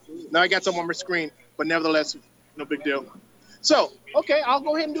 Absolutely. Now I got some on my screen, but nevertheless, no big deal. So, okay, I'll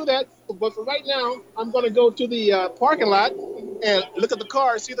go ahead and do that. But for right now, I'm going to go to the parking lot and look at the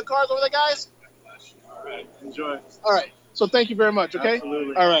cars. See the cars over there, guys? All right. Enjoy. All right. So thank you very much, okay?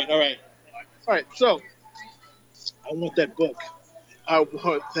 Absolutely. All right. So, I want that book.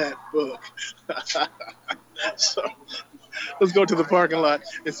 So, let's go to the parking lot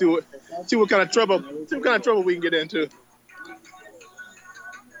and see what kind of trouble we can get into.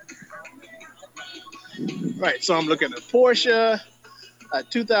 Right, so I'm looking at a Porsche, a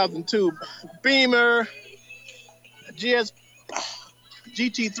 2002 Beamer, a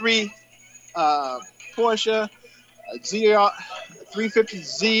GT3 Porsche, a ZR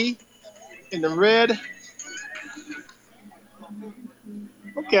 350Z in the red.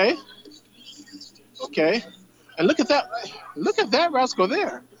 Okay. And look at that rascal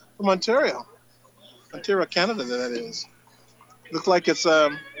there from Ontario, Canada, that is. Looks like it's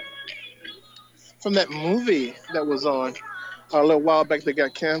from that movie that was on a little while back that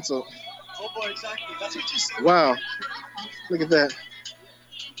got canceled. Oh boy, exactly. That's what you said. Wow. Look at that.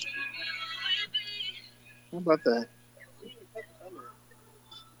 How about that?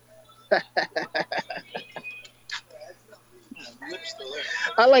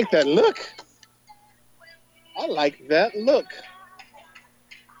 I like that look.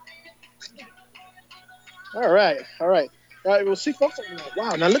 All right. We'll see, folks.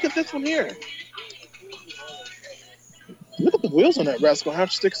 Wow, now look at this one here. Look at the wheels on that rascal, how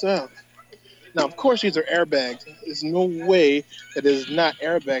it sticks out. Now, of course, these are airbags. There's no way that it is not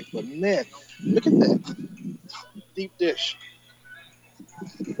airbags, but man, look at that. Deep dish.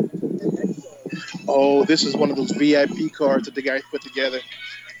 Oh, this is one of those VIP cars that the guys put together.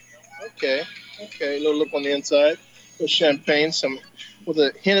 Okay, a little look on the inside. A little champagne, with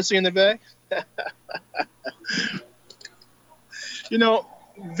a Hennessy in the back. You know,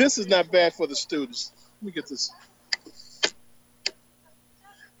 this is not bad for the students. Let me get this.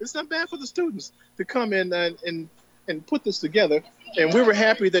 It's not bad for the students to come in and put this together. And we were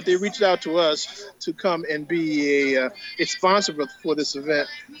happy that they reached out to us to come and be a sponsor for this event.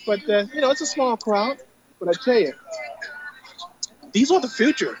 But, it's a small crowd. But I tell you, these are the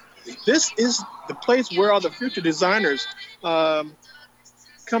future. This is the place where all the future designers come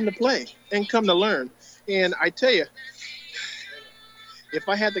to play and come to learn. And I tell you, if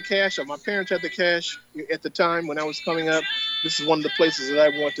I had the cash, or my parents had the cash at the time when I was coming up, this is one of the places that I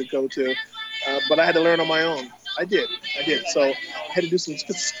want to go to. But I had to learn on my own. I did. So I had to do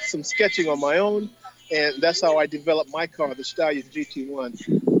some sketching on my own, and that's how I developed my car, the Stallion GT1.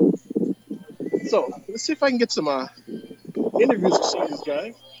 So let's see if I can get some interviews with some of these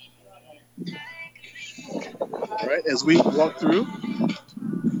guys. All right, as we walk through,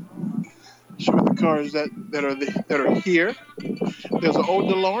 show the cars that are here. There's an old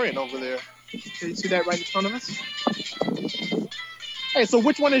DeLorean over there. Can you see that right in front of us? Hey, so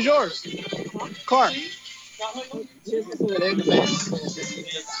which one is yours? Car.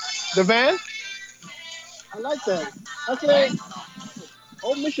 The van? I like that. Okay.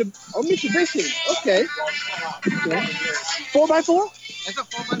 Oh, Mitsubishi. Okay. 4x4? It's a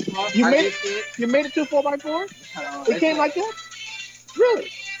 4x4. You made it to a 4x4? It came like that? Really?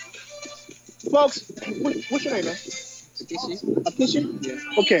 Folks, what's your name, man? Akishi?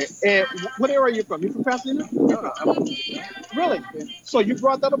 Yeah. Okay, and what area are you from? You from Pasadena? No, I'm from Japan. Really? Yeah. So you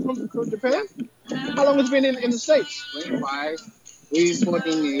brought that up from Japan? How long has it been in the States? 25. We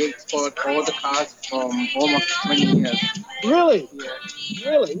export all the cars from almost 20 years. Really? Yeah.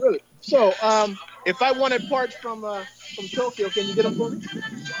 Really? So, if I wanted parts from Tokyo, can you get them for me?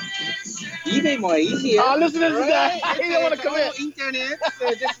 eBay more easier. Oh, listen to this guy. He don't want to come in. Internet,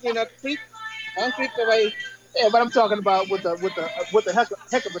 so just click, one click away. Yeah, but I'm talking about with the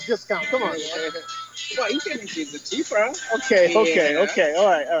heck of a discount. Come on. Well, internet is cheaper. Okay. All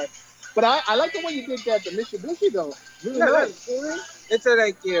right. But I like the way you did that, the Mitsubishi though. Really nice. It's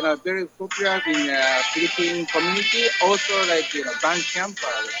very popular in Philippine community. Also van camper.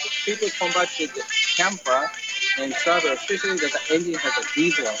 People convert to the camper and travel, especially that the engine has a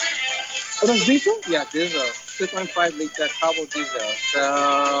diesel. Oh, that's diesel? Yeah, diesel. 2.5 liter turbo diesel.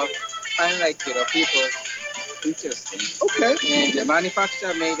 So kind of people interesting. Okay. And the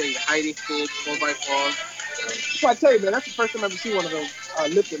manufacturer made a highly cooled 4x4. So I tell you, man, that's the first time I've ever seen one of those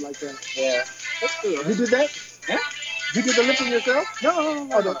lifted like that. Yeah, that's cool. You did that? Yeah. You did the lifting yourself? No.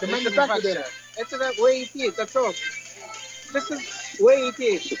 Oh, the manufacturer did it. It's the way it is. That's all. This is the way it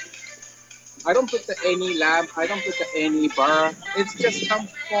is. I don't put any lamp. I don't put any bar. It's just come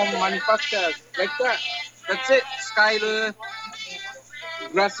from manufacturers like that. That's it. Skyler,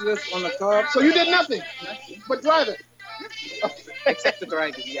 grassless on the top. So you did nothing but drive it. Except the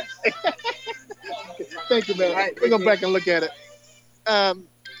driving, yes. Thank you, man. Right, we're going back and look at it.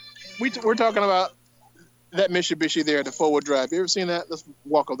 We're talking about that Mitsubishi there, the four-wheel drive. You ever seen that? Let's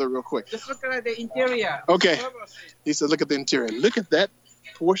walk over there real quick. Just look at the interior. Okay. He said, look at the interior. Look at that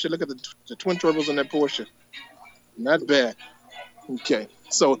Porsche. Look at the twin turbos in that Porsche. Not bad. Okay.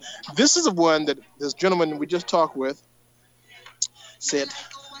 So this is the one that this gentleman we just talked with said,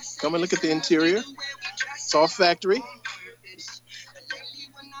 come and look at the interior. It's all factory.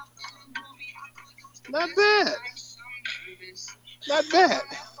 Not bad. Not bad.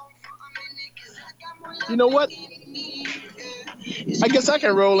 You know what? I guess I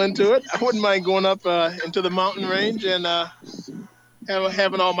can roll into it. I wouldn't mind going up into the mountain range and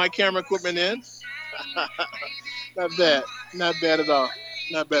having all my camera equipment in. Not bad. Not bad at all.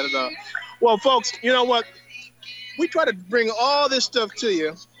 Not bad at all. Well, folks, you know what? We try to bring all this stuff to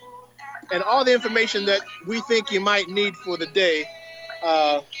you and all the information that we think you might need for the day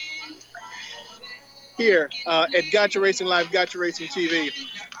here at Gotcha Racing Live, Gotcha Racing TV.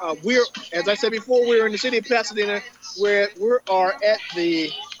 We're, as I said before, we're in the city of Pasadena, where we are at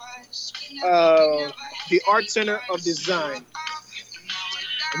the Art Center of Design.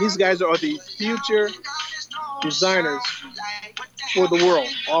 And these guys are the future designers for the world.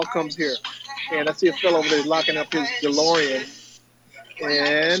 All comes here. And I see a fellow over there locking up his DeLorean.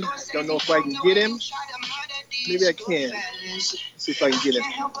 And don't know if I can get him. Maybe I can. Let's see if I can get him.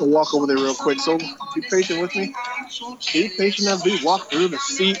 I'll walk over there real quick. So be patient with me. Be patient as we walk through the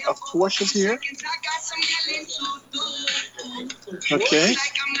sea of Porsches here. Okay.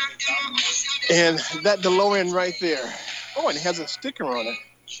 And that DeLorean right there. Oh, and it has a sticker on it.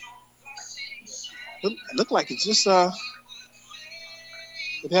 Look like it's just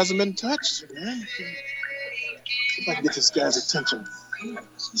it hasn't been touched, man. See if I can get this guy's attention.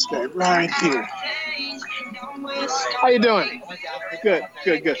 This guy right here. How you doing? Good.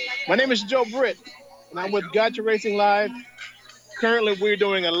 My name is Joe Britt, and I'm with Gotcha Racing Live. Currently, we're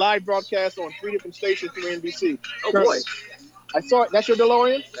doing a live broadcast on 3 different stations through NBC. Oh, boy. I saw it. That's your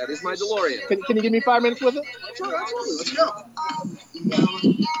DeLorean? That is my DeLorean. Can you give me 5 minutes with it? Sure, absolutely. Let's go.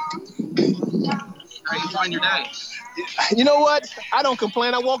 How you find your day? You know what? I don't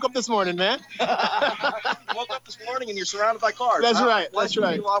complain. I woke up this morning, man. You woke up this morning and you're surrounded by cars. That's huh? right. Life That's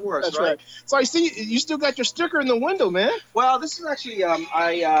right. could be a lot worse, That's right. So I see you still got your sticker in the window, man. Well, this is actually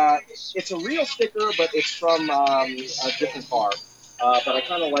it's a real sticker, but it's from a different car. But I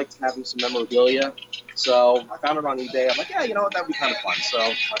kind of liked having some memorabilia, so I found it on eBay. I'm like, yeah, you know what? That'd be kind of fun. So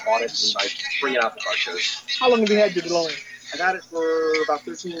I bought it and I bring it out the car shows. How long have you had your DeLorean? I've had it for about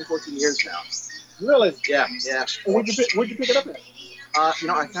 13, 14 years now. Really? Yeah. And where'd you pick it up at?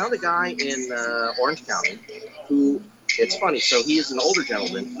 I found a guy in Orange County who, it's funny, so he is an older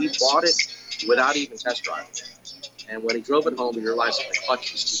gentleman. He bought it without even test driving it. And when he drove it home, he realized that the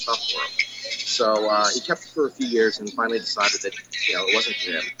clutch was too tough for him. So he kept it for a few years and finally decided that, it wasn't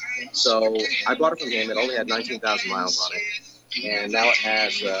for him. So I bought it from him. It only had 19,000 miles on it. And now it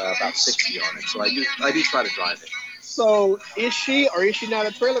has about 60 on it. So I do try to drive it. So is she or is she not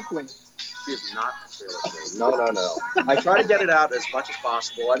a trailer queen? She is not a trailer queen. No. I try to get it out as much as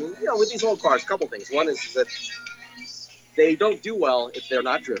possible. I mean, with these old cars, a couple things. One is that they don't do well if they're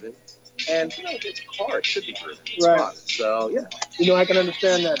not driven. And it's a car. It should be driven. It's Right. fun. So yeah. I can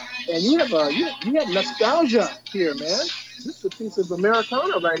understand that. And you have you have nostalgia here, man. This is a piece of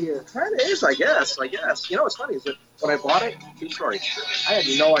Americana right here. Kind of is, I guess. What's funny is that when I bought it, true story, I had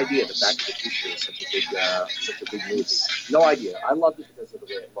no idea that Back to the Future was such a big movie. No idea. I loved it because of the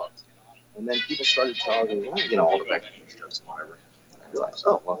way it looked. And then people started telling me, all the Back to the Future jokes and whatever. I realized,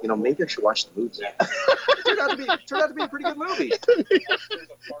 maybe I should watch the movie. It turned out to be a pretty good movie.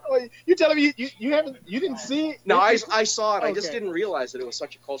 You're telling me you didn't see it? No, I saw it. Okay. I just didn't realize that it was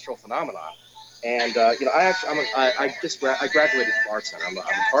such a cultural phenomenon. And I graduated from Art Center. I'm a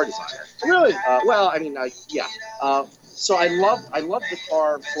car designer. Really? So I love the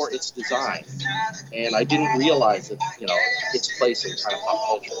car for its design, and I didn't realize that its place in kind of pop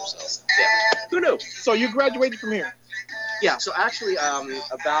culture. So yeah, who knew? So you graduated from here? Yeah. So actually, I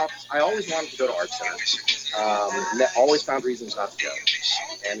always wanted to go to Art Center. Always found reasons not to go.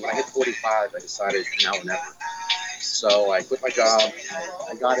 And when I hit 45, I decided now or never. So I quit my job,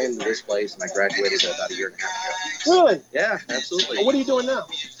 I got into this place, and I graduated about a year and a half ago. Really? Yeah, absolutely. What are you doing now?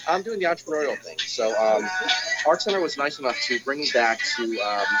 I'm doing the entrepreneurial thing. So Art Center was nice enough to bring me back to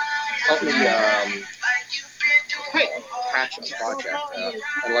help me patch a project, an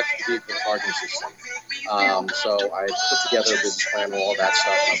electric vehicle charging system. So I put together a business plan and all that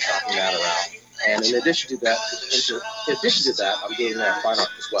stuff, and I'm shopping that around. And in addition to that, I'm doing fine art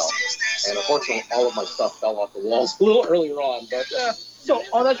as well. And unfortunately, all of my stuff fell off the walls a little earlier on. But so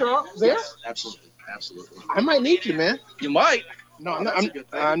all that you're there? Yes, absolutely. I might need you, man. You might. No,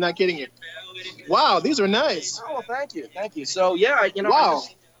 I'm not kidding you. Wow, these are nice. Oh, well, thank you. So yeah, wow.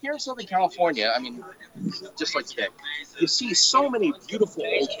 Here in Southern California, I mean, just like today, you see so many beautiful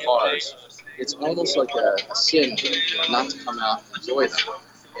old cars. It's almost like a sin not to come out and enjoy them.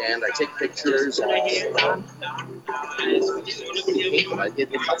 And I take pictures, and it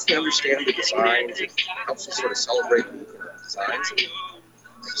helps me understand the designs. It helps me sort of celebrate the designs. And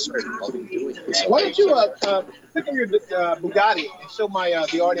I started loving doing it. Why don't you pick up your Bugatti and show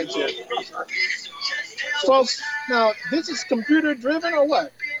the audience here? Folks, now this is computer driven or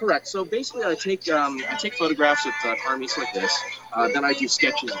what? Correct. So basically, I take photographs of car meets like this. Then I do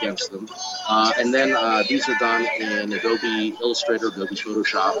sketches against them, and then these are done in Adobe Illustrator, Adobe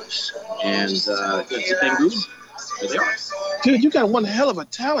Photoshop, and it's a Pengu. There they are. Dude, you got one hell of a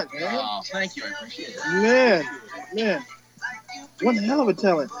talent, man. Oh, thank you. I appreciate it. Man, one hell of a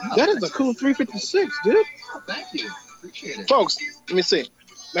talent. That is a cool 356, dude. Oh, thank you. Appreciate it. Folks, let me see.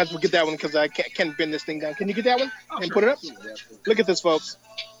 Might as well get that one because I can't bend this thing down. Can you get that one and sure. put it up? Look at this, folks.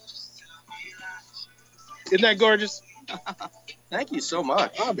 Isn't that gorgeous? Thank you so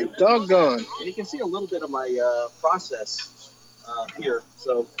much. I'll be doggone. And you can see a little bit of my process here.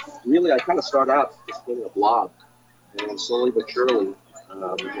 So really, I kind of start out just doing a blog, and slowly but surely,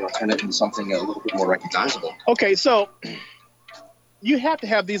 turn it into something a little bit more recognizable. Okay, so you have to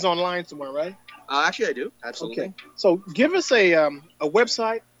have these online somewhere, right? Actually, I do. Absolutely. Okay. So give us a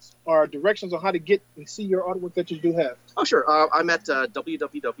website or directions on how to get and see your artwork that you do have. Oh, sure. I'm at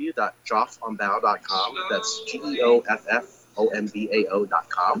www.joffombao.com. That's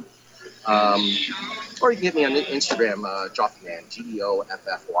GEOFFOMBAO.com. Or you can get me on Instagram, Joffman,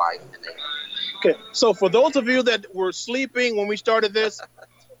 GEOFFYMAN. Okay. So for those of you that were sleeping when we started this,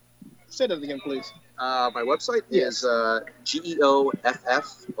 say that again, please. My website is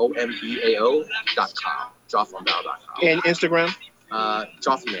GEOFFOMBAO.com, joffombao.com. And Instagram?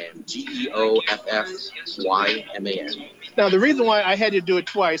 Joffman, GEOFFYMAN. Now, the reason why I had you do it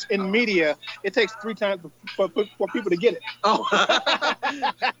twice, in media, it takes 3 times for people to get it. Oh.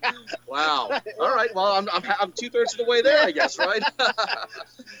 Wow. All right. Well, I'm 2/3 of the way there, I guess, right?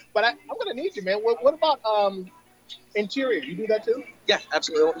 But I'm going to need you, man. What about interior? You do that too? Yeah,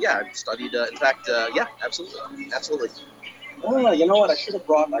 absolutely. Yeah, I studied. In fact, yeah, absolutely. Oh, you know what? I should have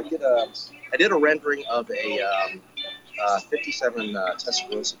brought. I did a rendering of a 57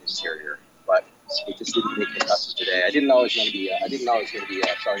 Tuscaloosa interior, but it just didn't make the cut for today. I didn't know I was going to be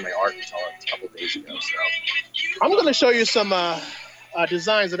showing my art until a couple of days ago. So I'm going to show you some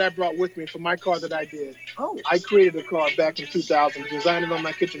designs that I brought with me for my car that I did. Oh. I created a car back in 2000, designed it on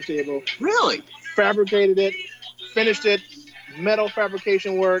my kitchen table. Really? Fabricated it, finished it, metal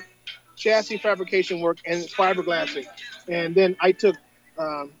fabrication work, chassis fabrication work, and fiberglassing. And then I took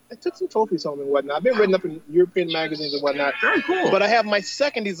some trophies home and whatnot. I've been written up in European magazines and whatnot. Very cool. But I have my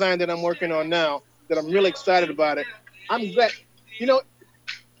second design that I'm working on now that I'm really excited about it. I'm glad,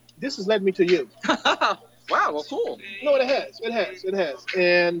 this has led me to you. Wow, well, cool. No, it has.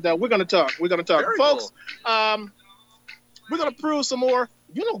 And we're going to talk. Very Folks, cool. We're gonna prove some more.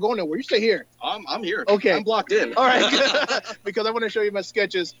 You don't go nowhere. You stay here. I'm here. Okay. I'm blocked in. All right. Because I want to show you my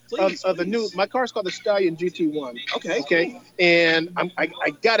sketches of the new. My car's called the Stallion GT1. Okay. Okay. And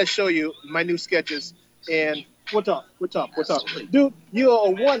I gotta show you my new sketches. And we'll talk. Dude, you are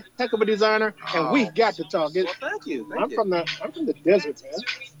one heck of a designer, and we got to talk. Well, thank you. I'm from the desert, man.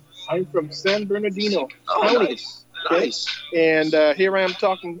 I'm from San Bernardino County. Nice. Okay? Nice. And here I am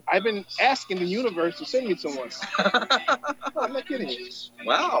talking. I've been asking the universe to send me someone. I'm not kidding you.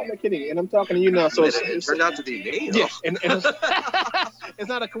 Wow. I'm not kidding you. And I'm talking to you now. So it turned out to be me. Yeah, and it's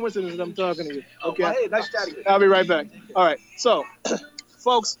not a coincidence that I'm talking to you. Okay. Hey, nice chatting. I'll be right back. All right. So,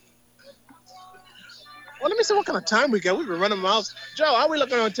 folks. Well, let me see what kind of time we got. We've been running miles. Joe, how are we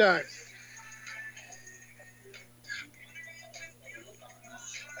looking on time?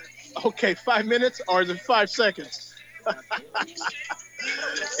 Okay, 5 minutes, or is it 5 seconds?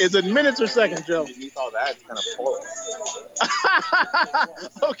 Is it minutes or seconds, Joe? You thought that's kind of poor.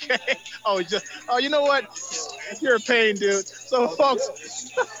 Okay. Oh, you know what? You're a pain, dude. So,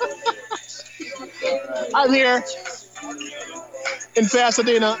 folks, I'm here in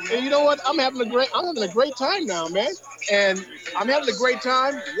Pasadena, and you know what? I'm having a great time now, man. And I'm having a great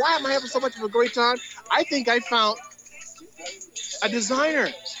time. Why am I having so much of a great time? I think I found a designer.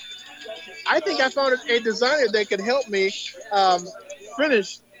 I think I found a designer that could help me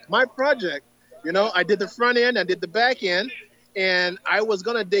finish my project. You know, I did the front end, I did the back end, and I was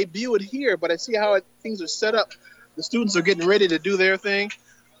going to debut it here, but I see how things are set up. The students are getting ready to do their thing.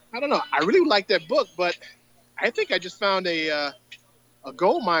 I don't know. I really like that book, but I think I just found a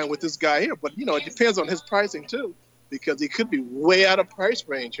gold mine with this guy here. But, you know, it depends on his pricing, too, because he could be way out of price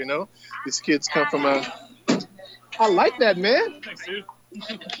range, you know. These kids come from I like that, man. Thanks, dude.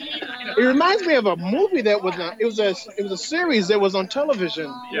 It reminds me of a movie that was it was a series that was on television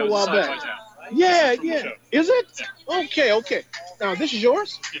a while back. Yeah. Is it? Yeah. Okay. Now this is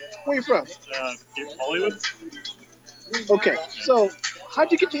yours? Where you from? Hollywood. Okay. So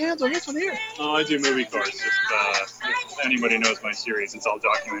how'd you get your hands on this one here? Oh, I do movie cars. Just if anybody knows my series, it's all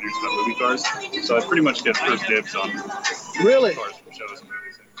documentaries about movie cars. So I pretty much get first dibs on really cars from shows and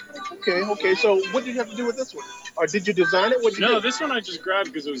movies. Okay. So what did you have to do with this one? Or did you design it? No, this one I just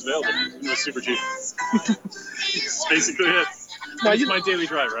grabbed because it was available. It was super cheap. That's basically it. Now it's my daily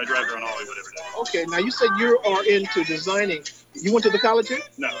driver. I drive around Hollywood every day. Okay. Now you said you are into designing. You went to the college here?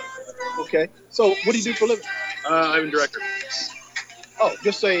 No. Okay. So what do you do for a living? I'm a director. Oh,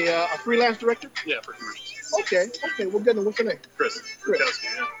 just a freelance director? Yeah, for commercials. Okay. Well, good enough. What's your name? Chris.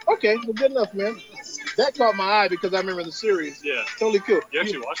 Yeah. Okay. Well, good enough, man. That caught my eye because I remember the series. Yeah. Totally cool. You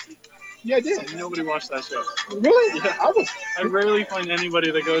actually watched it? Yeah, I did. Nobody watched that show. Really? Yeah. I rarely find anybody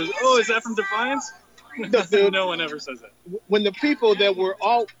that goes, "Oh, is that from Defiance?" Dude, no one ever says that. When the people that were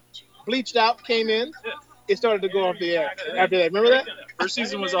all bleached out came in, it started to go off the air. After that, remember that? First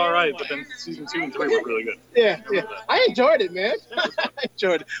season was all right, but then season 2 and 3 were really good. Yeah. I enjoyed it, man. I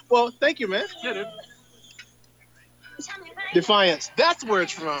enjoyed it. Well, thank you, man. Yeah, dude. Defiance. That's where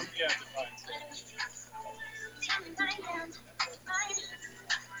it's from. Yeah, Defiance.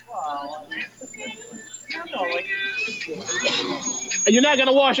 And you're not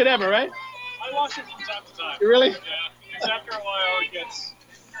gonna wash it ever, right? I wash it from time to time. Really? Yeah. Because after a while it gets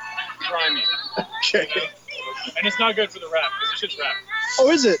grimy. Okay. And it's not good for the wrap because the shit's wrapped. Oh,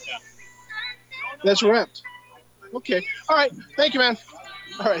 is it? Yeah. That's wrapped. Okay. All right. Thank you, man.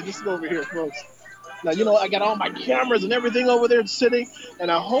 All right. Let's go over here, folks. Now, you know, I got all my cameras and everything over there sitting,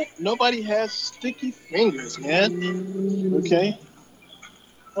 and I hope nobody has sticky fingers, man. Okay.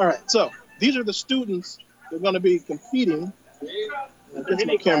 All right. So these are the students that are going to be competing. I guess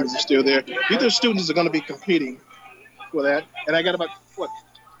my cameras are still there. These are students that are going to be competing for that. And I got about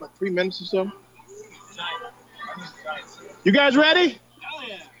 3 minutes or so? You guys ready? Hell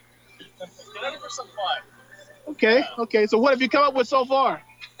yeah. Get ready for some fun. Okay. So what have you come up with so far?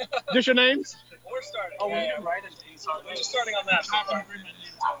 Just your names? We're starting. Oh, we're just starting on that.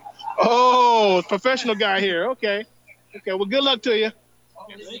 Oh, professional guy here. Okay. Well, good luck to you.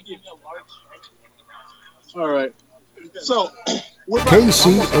 Okay, thank you. All right. So,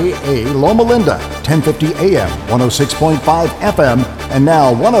 KCAA Loma Linda, 1050 AM, 106.5 FM, and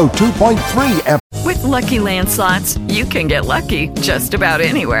now 102.3 FM. With Lucky Land Slots, you can get lucky just about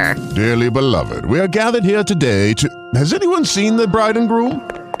anywhere. Dearly beloved, we are gathered here today to... Has anyone seen the bride and groom?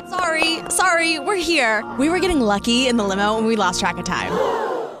 Sorry, we're here. We were getting lucky in the limo and we lost track of time.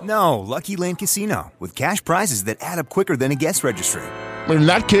 No, Lucky Land Casino, with cash prizes that add up quicker than a guest registry. In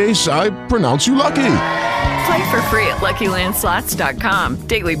that case, I pronounce you lucky. Play for free at LuckyLandSlots.com.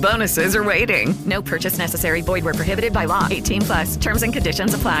 Daily bonuses are waiting. No purchase necessary. Void where prohibited by law. 18+. Terms and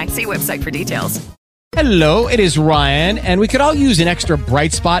conditions apply. See website for details. Hello, it is Ryan, and we could all use an extra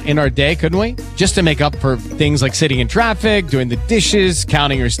bright spot in our day, couldn't we? Just to make up for things like sitting in traffic, doing the dishes,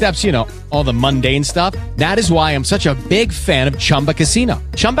 counting your steps, you know, all the mundane stuff. That is why I'm such a big fan of Chumba Casino.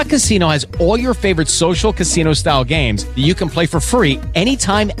 Chumba Casino has all your favorite social casino-style games that you can play for free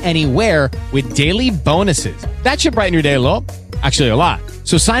anytime, anywhere with daily bonuses. That should brighten your day a little. Actually, a lot.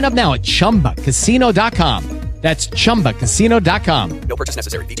 So sign up now at ChumbaCasino.com. That's ChumbaCasino.com. No purchase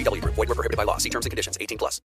necessary. VGW Group. Void where prohibited by law. See terms and conditions. 18+.